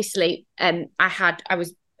 obviously I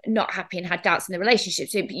was not happy and had doubts in the relationship.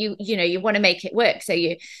 So you want to make it work. So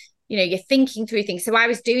you're thinking through things. So I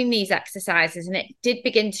was doing these exercises and it did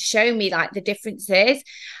begin to show me like the differences.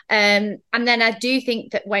 And then I do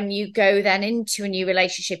think that when you go then into a new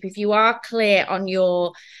relationship, if you are clear on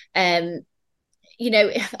your, I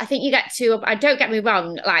think you get to, don't get me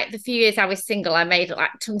wrong, like the few years I was single, I made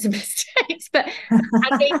like tons of mistakes, but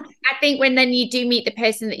I think when then you do meet the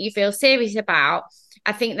person that you feel serious about,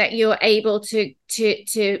 I think that you're able to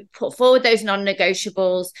put forward those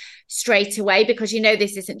non-negotiables straight away, because you know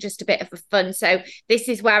this isn't just a bit of a fun. So this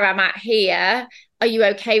is where I'm at here. Are you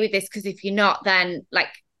okay with this? Because if you're not, then like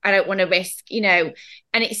I don't want to risk, and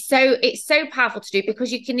it's so powerful to do,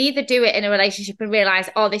 because you can either do it in a relationship and realize,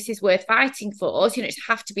 oh, this is worth fighting for, so you don't just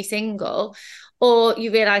have to be single, or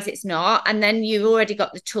you realize it's not, and then you've already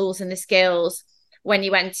got the tools and the skills when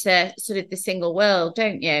you enter sort of the single world,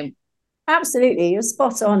 don't you? Absolutely, you're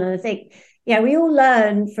spot on. And I think, yeah, we all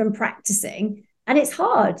learn from practicing, and it's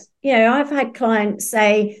hard. I've had clients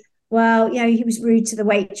say, well, he was rude to the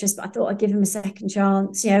waitress, but I thought I'd give him a second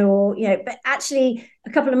chance, but actually a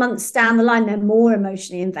couple of months down the line, they're more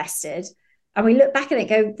emotionally invested. And we look back at it and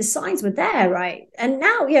go, the signs were there, right? And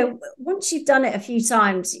now, once you've done it a few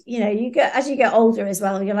times, you get, as you get older as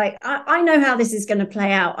well, you're like, I know how this is going to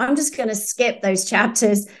play out. I'm just going to skip those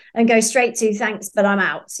chapters and go straight to thanks, but I'm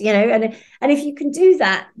out, and if you can do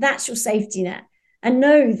that, that's your safety net. And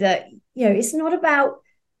know that, it's not about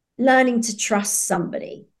learning to trust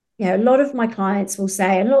somebody. A lot of my clients will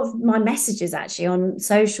say, and a lot of my messages actually on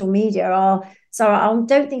social media are, Sara, I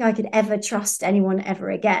don't think I could ever trust anyone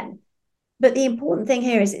ever again. But the important thing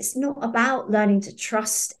here is it's not about learning to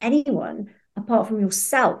trust anyone apart from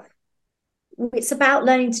yourself. It's about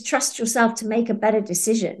learning to trust yourself to make a better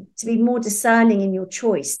decision, to be more discerning in your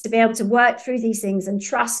choice, to be able to work through these things and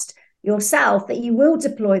trust yourself that you will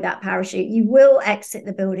deploy that parachute, you will exit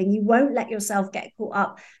the building, you won't let yourself get caught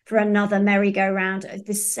up for another merry-go-round of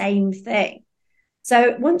the same thing.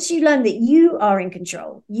 So once you learn that you are in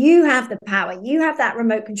control, you have the power, you have that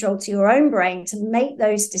remote control to your own brain to make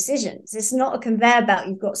those decisions. It's not a conveyor belt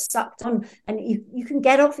you've got sucked on, and you can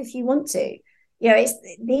get off if you want to.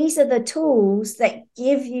 These are the tools that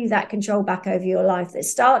give you that control back over your life, that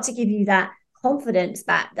start to give you that confidence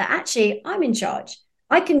back, that actually I'm in charge.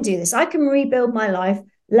 I can do this. I can rebuild my life,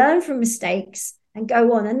 learn from mistakes, and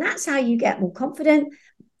go on. And that's how you get more confident,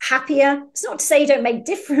 happier. It's not to say you don't make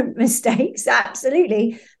different mistakes,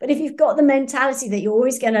 absolutely. But if you've got the mentality that you're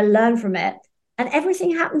always going to learn from it, and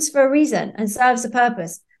everything happens for a reason and serves a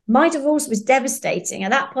purpose. My divorce was devastating.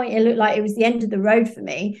 At that point, it looked like it was the end of the road for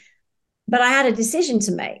me. But I had a decision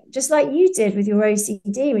to make, just like you did with your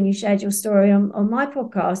OCD when you shared your story on my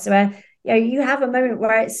podcast, where you have a moment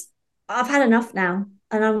where it's, I've had enough now,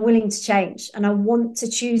 and I'm willing to change, and I want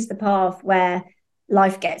to choose the path where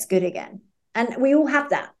life gets good again. And we all have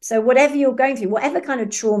that. So whatever you're going through, whatever kind of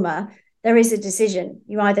trauma, there is a decision.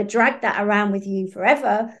 You either drag that around with you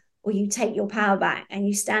forever, or you take your power back and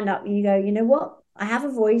you stand up and you go, you know what? I have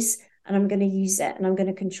a voice, and I'm going to use it, and I'm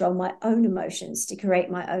going to control my own emotions to create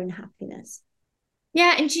my own happiness.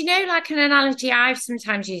 Yeah. And like an analogy I've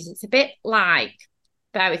sometimes used, it's a bit like,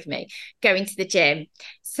 bear with me, going to the gym.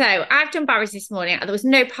 So I've done Barry's this morning. There was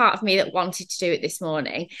no part of me that wanted to do it this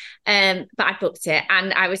morning, but I booked it,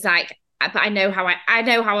 and I was like, but I know how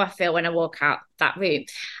I feel when I walk out that room.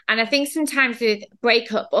 And I think sometimes with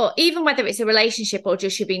breakup, or even whether it's a relationship or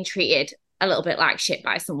just you're being treated a little bit like shit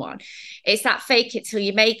by someone, it's that fake it till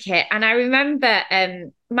you make it. And I remember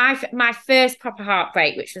my first proper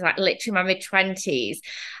heartbreak, which was like literally my mid-20s.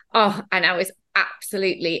 Oh, and I was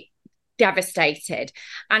absolutely devastated.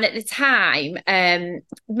 And at the time,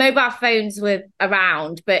 mobile phones were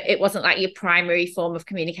around, but it wasn't like your primary form of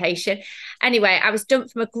communication. Anyway, I was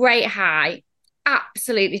dumped from a great high,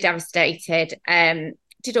 absolutely devastated,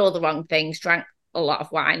 did all the wrong things, drank a lot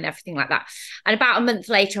of wine and everything like that. And about a month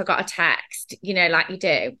later, I got a text, like you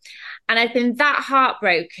do. And I'd been that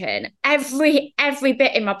heartbroken. Every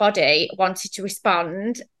bit in my body wanted to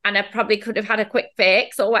respond, and I probably could have had a quick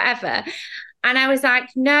fix or whatever. And I was like,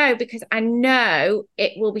 no, because I know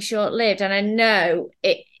it will be short-lived, and I know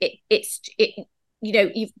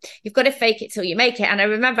you've got to fake it till you make it. And I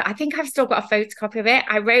remember, I think I've still got a photocopy of it.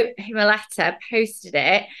 I wrote him a letter, posted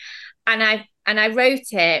it, and I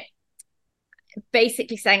wrote it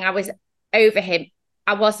basically saying I was over him.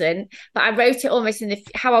 I wasn't, but I wrote it almost in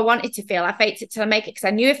how I wanted to feel. I faked it till I make it, because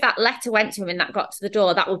I knew if that letter went to him and that got to the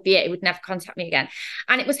door, that would be it. He would never contact me again.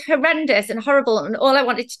 And it was horrendous and horrible, and all I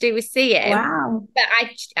wanted to do was see him. Wow. But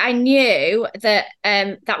I knew that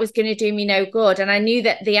that was going to do me no good, and I knew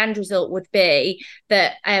that the end result would be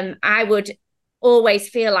that I would always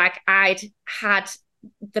feel like I'd had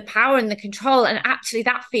the power and the control. And actually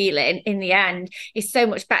that feeling in the end is so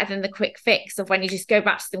much better than the quick fix of when you just go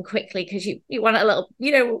back to them quickly because you want a little,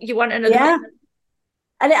 you want another. Yeah.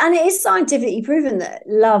 And it is scientifically proven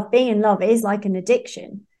that being in love is like an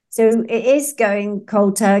addiction. So it is going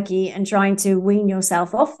cold turkey and trying to wean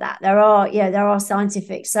yourself off that. There are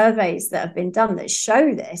scientific surveys that have been done that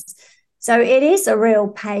show this. So it is a real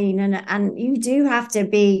pain, and you do have to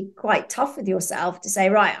be quite tough with yourself to say,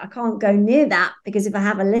 right, I can't go near that, because if I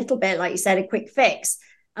have a little bit, like you said, a quick fix,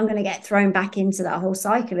 I'm going to get thrown back into that whole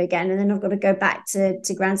cycle again. And then I've got to go back to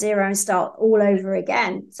ground zero and start all over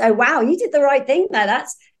again. So, wow, you did the right thing there.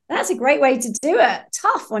 That's a great way to do it.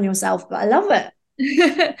 Tough on yourself, but I love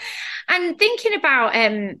it. And thinking about,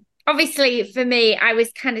 obviously for me, I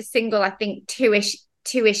was kind of single, I think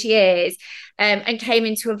two-ish years, and came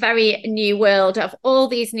into a very new world of all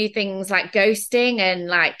these new things like ghosting and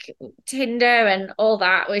like Tinder, and all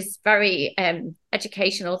that was very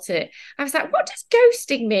educational to. I was like, what does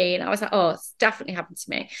ghosting mean? I was like, oh, it's definitely happened to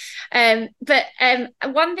me. But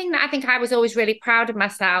one thing that I think I was always really proud of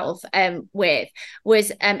myself with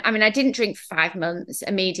was, I mean, I didn't drink for 5 months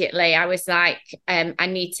immediately. I was like, I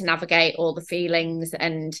need to navigate all the feelings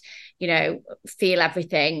and, you know, feel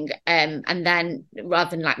everything, and then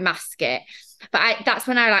rather than like mask it. But that's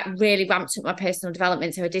when I like really ramped up my personal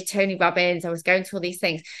development. So I did Tony Robbins, I was going to all these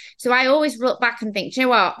things. So I always look back and think, do you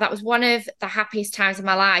know what? That was one of the happiest times of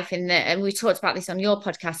my life. And we talked about this on your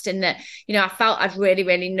podcast, in that, you know, I felt I'd really,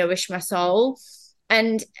 really nourished my soul.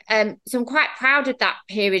 And so I'm quite proud of that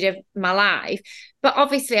period of my life. But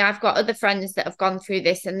obviously, I've got other friends that have gone through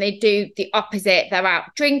this and they do the opposite. They're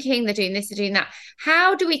out drinking, they're doing this, they're doing that.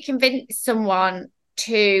 How do we convince someone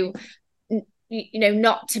to, you know,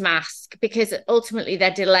 not to mask? Because ultimately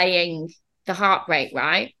they're delaying the heartbreak,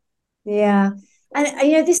 right? Yeah. And,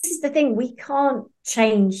 you know, this is the thing. We can't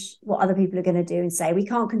change what other people are going to do and say. We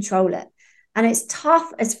can't control it. And it's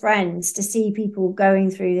tough as friends to see people going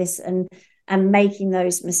through this and making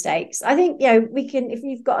those mistakes. I think, you know, we can, if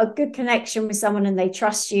you've got a good connection with someone and they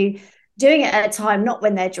trust you, doing it at a time, not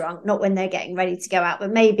when they're drunk, not when they're getting ready to go out,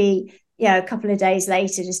 but maybe, you know, a couple of days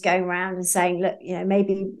later, just going around and saying, look, you know,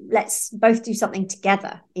 maybe let's both do something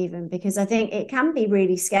together, even, because I think it can be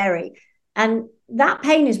really scary. And that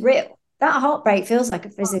pain is real. That heartbreak feels like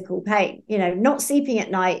a physical pain. You know, not sleeping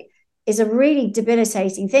at night is a really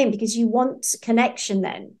debilitating thing, because you want connection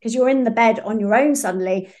then, because you're in the bed on your own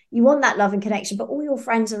suddenly. You want that love and connection, but all your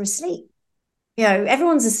friends are asleep. You know,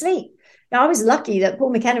 everyone's asleep. Now, I was lucky that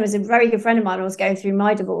Paul McKenna was a very good friend of mine. I was going through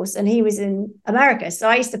my divorce and he was in America. So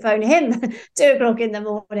I used to phone him 2 o'clock in the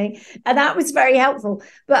morning. And that was very helpful.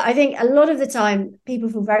 But I think a lot of the time people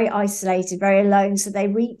feel very isolated, very alone. So they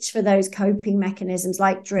reach for those coping mechanisms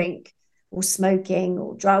like drink or smoking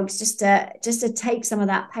or drugs, just to take some of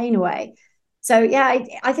that pain away. So, yeah,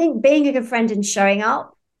 I think being a good friend and showing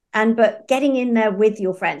up, but getting in there with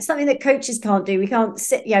your friends, something that coaches can't do. We can't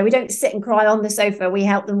sit, we don't sit and cry on the sofa. We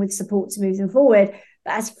help them with support to move them forward.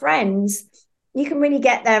 But as friends, you can really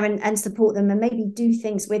get there and support them and maybe do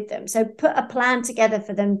things with them. So put a plan together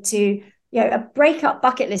for them to, a breakup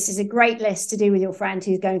bucket list is a great list to do with your friend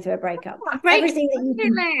who's going through a breakup. Everything that you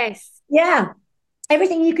can, list. Yeah.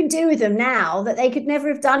 Everything you can do with them now that they could never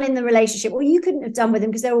have done in the relationship, or you couldn't have done with them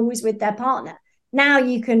because they're always with their partner. Now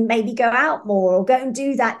you can maybe go out more or go and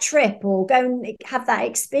do that trip or go and have that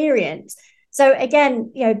experience. So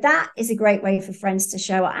again, that is a great way for friends to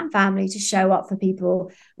show up and family to show up for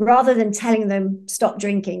people, rather than telling them stop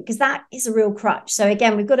drinking, because that is a real crutch. So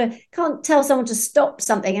again, can't tell someone to stop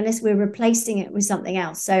something unless we're replacing it with something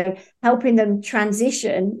else. So helping them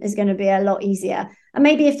transition is going to be a lot easier. And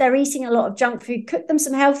maybe if they're eating a lot of junk food, cook them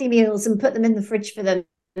some healthy meals and put them in the fridge for them.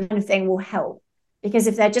 That kind of thing will help. Because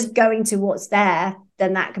if they're just going to what's there,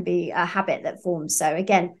 then that could be a habit that forms. So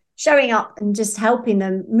again, showing up and just helping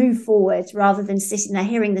them move forward, rather than sitting there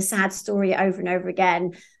hearing the sad story over and over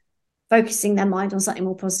again, focusing their mind on something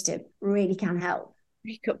more positive really can help.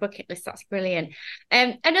 Breakup bucket list, that's brilliant.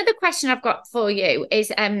 Another question I've got for you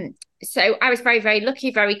is, so I was very, very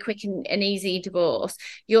lucky, very quick and easy divorce.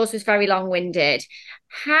 Yours was very long-winded.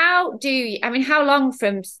 How long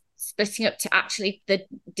from splitting up to actually the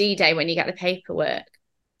D-Day when you get the paperwork?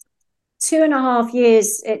 2.5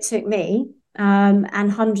 years it took me,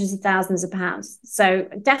 and hundreds of thousands of pounds. So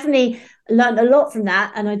definitely learned a lot from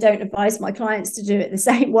that. And I don't advise my clients to do it the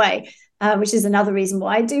same way, which is another reason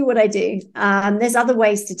why I do what I do. There's other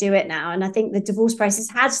ways to do it now. And I think the divorce process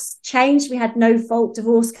has changed. We had no fault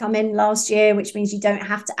divorce come in last year, which means you don't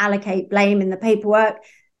have to allocate blame in the paperwork.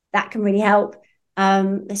 That can really help.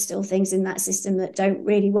 There's still things in that system that don't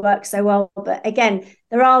really work so well. But again,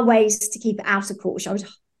 there are ways to keep it out of court, which I would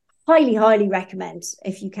highly, highly recommend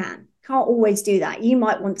if you can. Can't always do that. You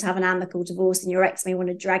might want to have an amicable divorce and your ex may want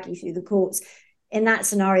to drag you through the courts. In that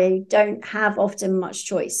scenario, you don't have often much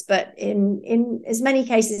choice. But in as many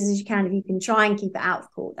cases as you can, if you can try and keep it out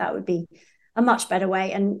of court, that would be a much better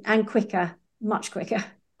way and quicker, much quicker.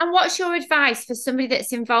 And what's your advice for somebody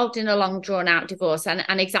that's involved in a long drawn out divorce and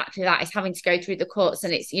exactly that is having to go through the courts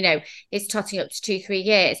and it's, it's totting up to 2-3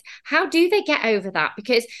 years. How do they get over that?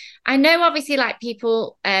 Because I know obviously like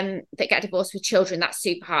people that get divorced with children, that's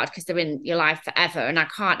super hard because they're in your life forever. And I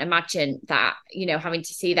can't imagine that, having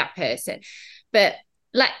to see that person. But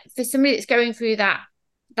like for somebody that's going through that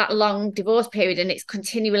long divorce period and it's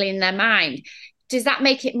continually in their mind, does that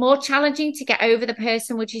make it more challenging to get over the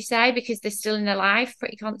person, would you say, because they're still in their life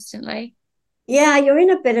pretty constantly? Yeah, you're in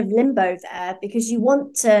a bit of limbo there because you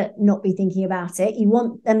want to not be thinking about it. You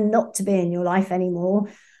want them not to be in your life anymore.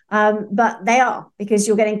 But they are, because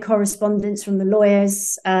you're getting correspondence from the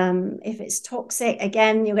lawyers. If it's toxic,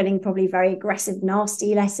 again, you're getting probably very aggressive,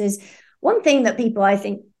 nasty letters. One thing that people, I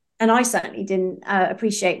think, and I certainly didn't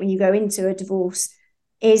appreciate when you go into a divorce,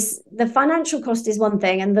 is the financial cost is one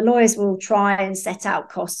thing, and the lawyers will try and set out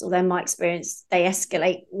costs, although in my experience, they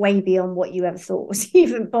escalate way beyond what you ever thought was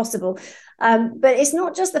even possible. But it's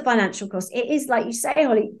not just the financial cost. It is, like you say,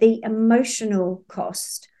 Holly, the emotional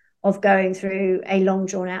cost of going through a long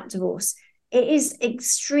drawn out divorce. It is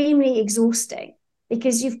extremely exhausting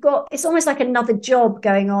because it's almost like another job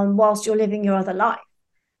going on whilst you're living your other life,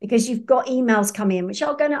 because you've got emails coming in which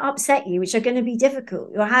are going to upset you, which are going to be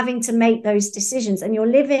difficult. You're having to make those decisions and you're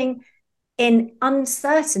living in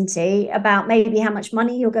uncertainty about maybe how much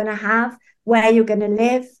money you're going to have, where you're going to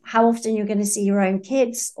live, how often you're going to see your own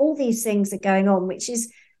kids. All these things are going on, which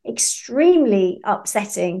is extremely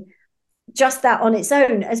upsetting, just that on its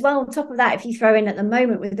own. As well, on top of that, if you throw in at the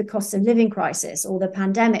moment with the cost of living crisis or the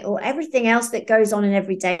pandemic or everything else that goes on in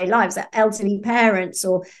everyday lives, like elderly parents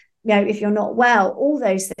or if you're not well, all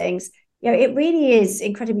those things, it really is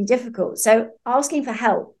incredibly difficult. So asking for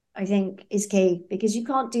help, I think, is key, because you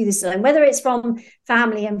can't do this alone, whether it's from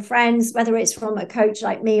family and friends, whether it's from a coach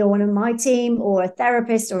like me or one of my team or a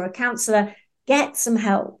therapist or a counselor. Get some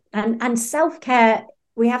help. And self-care,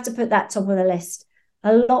 we have to put that top of the list.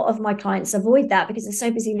 A lot of my clients avoid that because they're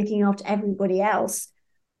so busy looking after everybody else.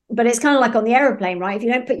 But it's kind of like on the aeroplane, right? If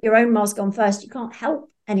you don't put your own mask on first, you can't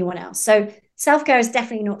help anyone else. So self-care is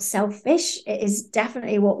definitely not selfish. It is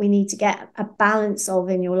definitely what we need to get a balance of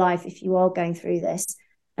in your life if you are going through this.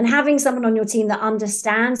 And having someone on your team that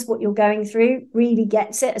understands what you're going through, really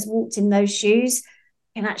gets it, has walked in those shoes,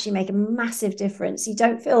 can actually make a massive difference. You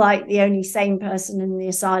don't feel like the only sane person in the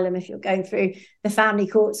asylum if you're going through the family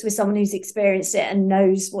courts with someone who's experienced it and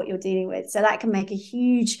knows what you're dealing with. So that can make a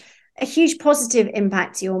huge positive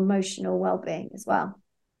impact to your emotional well-being as well.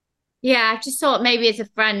 Yeah, I just thought maybe as a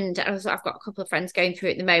friend, I've got a couple of friends going through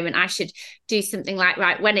it at the moment. I should do something like,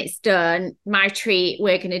 right, when it's done, my treat,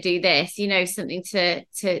 we're going to do this, something to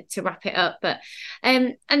wrap it up. But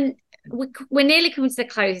and we're nearly coming to the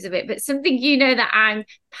close of it. But something that I'm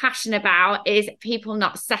passionate about is people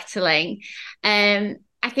not settling. I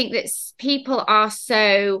think that people are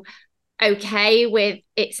so okay with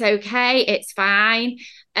it's fine.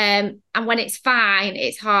 And when it's fine,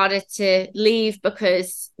 it's harder to leave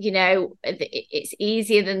because, it's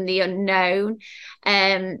easier than the unknown.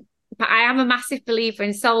 But I am a massive believer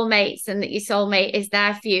in soulmates and that your soulmate is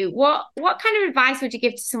there for you. What kind of advice would you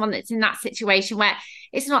give to someone that's in that situation where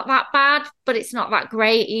it's not that bad, but it's not that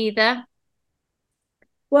great either?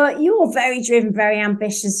 Well, you're very driven, very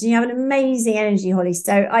ambitious. You have an amazing energy, Holly.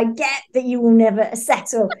 So I get that you will never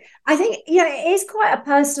settle. I think, it is quite a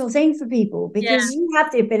personal thing for people because you have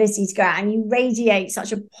the ability to go out and you radiate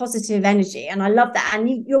such a positive energy. And I love that.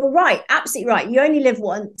 And you're right, absolutely right. You only live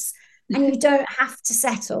once and you don't have to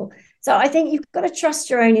settle. So I think you've got to trust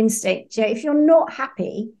your own instinct. If you're not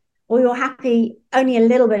happy, or you're happy only a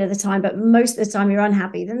little bit of the time, but most of the time you're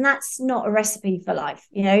unhappy, then that's not a recipe for life.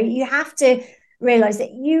 You have to realize that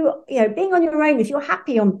being on your own, if you're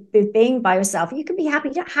happy on being by yourself, you can be happy.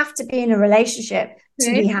 You don't have to be in a relationship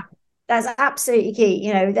to be happy. That's absolutely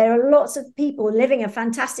key. There are lots of people living a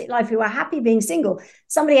fantastic life who are happy being single.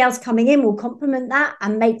 Somebody else coming in will complement that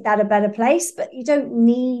and make that a better place, but you don't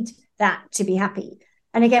need that to be happy.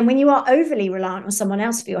 And again, when you are overly reliant on someone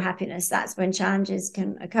else for your happiness, that's when challenges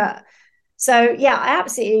can occur. So yeah, I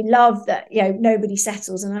absolutely love that, nobody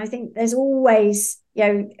settles. And I think there's always,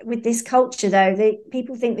 with this culture though,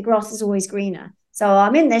 people think the grass is always greener. So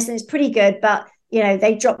I'm in this and it's pretty good, but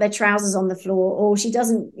they drop their trousers on the floor, or she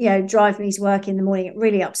doesn't, drive me to work in the morning. It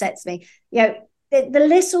really upsets me. The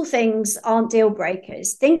little things aren't deal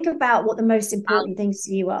breakers. Think about what the most important things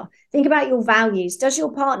to you are. Think about your values. Does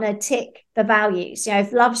your partner tick the values?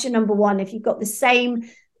 If love's your number one, if you've got the same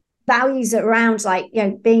values around, like,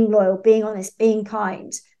 being loyal, being honest, being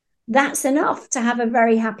kind, that's enough to have a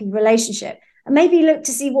very happy relationship. And maybe look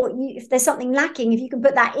to see if there's something lacking, if you can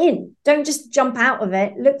put that in. Don't just jump out of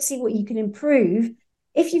it. Look to see what you can improve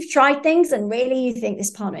If you've tried things and really you think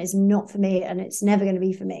this partner is not for me and it's never going to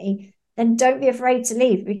be for me, then don't be afraid to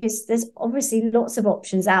leave, because there's obviously lots of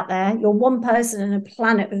options out there. You're one person on a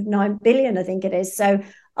planet of 9 billion, I think it is. So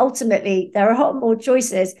ultimately, there are a lot more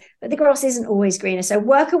choices, but the grass isn't always greener. So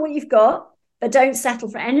work on what you've got, but don't settle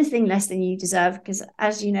for anything less than you deserve, because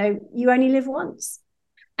as you know, you only live once.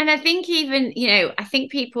 And I think even, I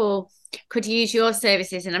think people could use your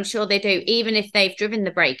services, and I'm sure they do, even if they've driven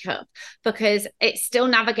the breakup, because it's still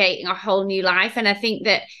navigating a whole new life. And I think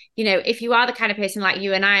that, if you are the kind of person like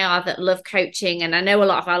you and I are that love coaching, and I know a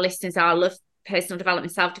lot of our listeners are, love personal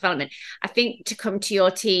development, self-development, I think to come to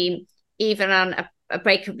your team, even on a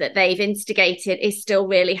breakup that they've instigated, is still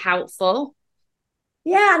really helpful.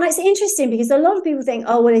 Yeah, and it's interesting because a lot of people think,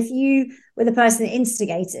 oh, well, if you were the person that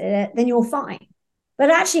instigated it, then you're fine. But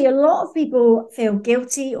actually, a lot of people feel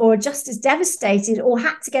guilty or just as devastated or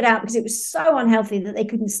had to get out because it was so unhealthy that they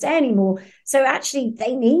couldn't stay anymore. So actually,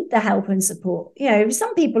 they need the help and support.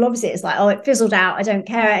 Some people, obviously, it's like, oh, it fizzled out. I don't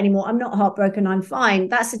care anymore. I'm not heartbroken. I'm fine.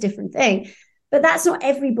 That's a different thing. But that's not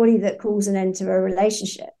everybody that calls an end to a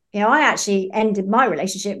relationship. I actually ended my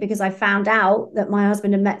relationship because I found out that my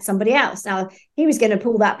husband had met somebody else. Now, he was going to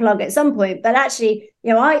pull that plug at some point, but actually,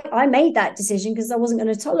 I made that decision because I wasn't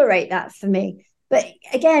going to tolerate that for me. But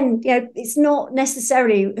again, it's not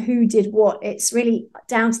necessarily who did what. It's really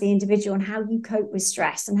down to the individual and how you cope with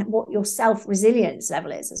stress and what your self-resilience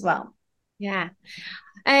level is as well. Yeah.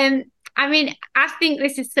 I mean, I think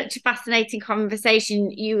this is such a fascinating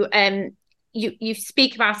conversation. You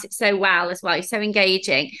speak about it so well as well. You're so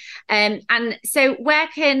engaging. And so where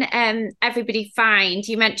can everybody find,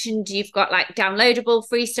 you mentioned you've got like downloadable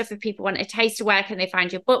free stuff if people want a taster. Where can they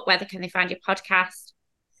find your book? Where can they find your podcast?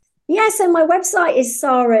 Yeah, so my website is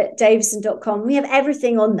saradavison.com. We have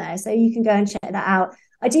everything on there, so you can go and check that out.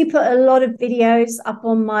 I do put a lot of videos up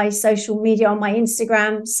on my social media, on my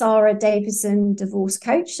Instagram, Sara Davison Divorce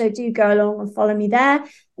Coach. So do go along and follow me there.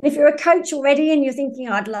 And if you're a coach already and you're thinking,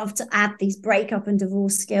 I'd love to add these breakup and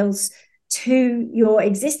divorce skills to your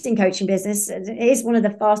existing coaching business, it is one of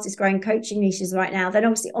the fastest growing coaching niches right now, then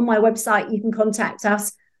obviously on my website, you can contact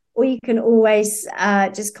us. Or you can always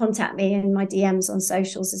just contact me in my DMs on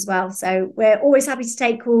socials as well. So we're always happy to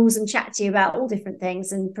take calls and chat to you about all different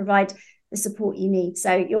things and provide the support you need.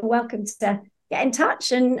 So you're welcome to get in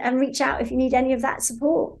touch and reach out if you need any of that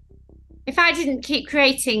support. If I didn't keep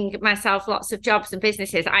creating myself lots of jobs and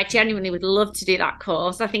businesses, I genuinely would love to do that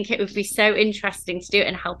course. I think it would be so interesting to do it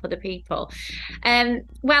and help other people.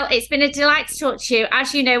 Well, it's been a delight to talk to you.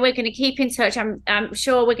 As you know, we're going to keep in touch. I'm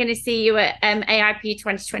sure we're going to see you at AIP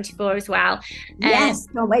 2024 as well. Yes,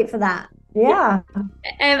 can't wait for that. Yeah.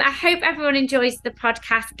 I hope everyone enjoys the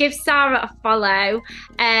podcast. Give Sara a follow.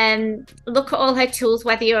 Look at all her tools,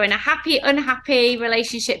 whether you're in a happy, unhappy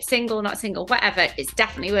relationship, single, not single, whatever. It's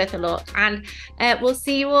definitely worth a look. And we'll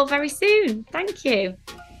see you all very soon. Thank you.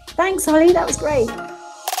 Thanks, Holly. That was great.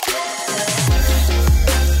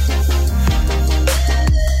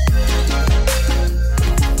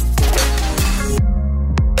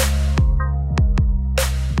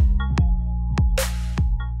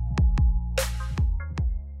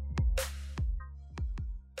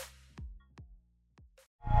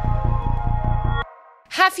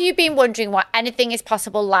 Have you been wondering what Anything is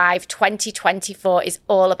Possible Live 2024 is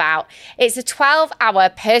all about? It's a 12-hour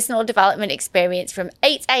personal development experience from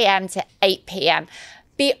 8 a.m. to 8 p.m.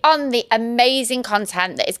 Beyond the amazing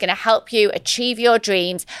content that is going to help you achieve your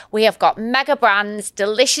dreams, we have got mega brands,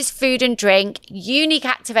 delicious food and drink, unique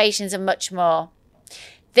activations, and much more.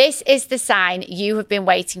 This is the sign you have been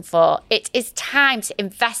waiting for. It is time to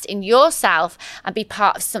invest in yourself and be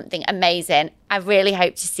part of something amazing. I really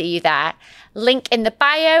hope to see you there. Link in the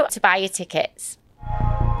bio to buy your tickets.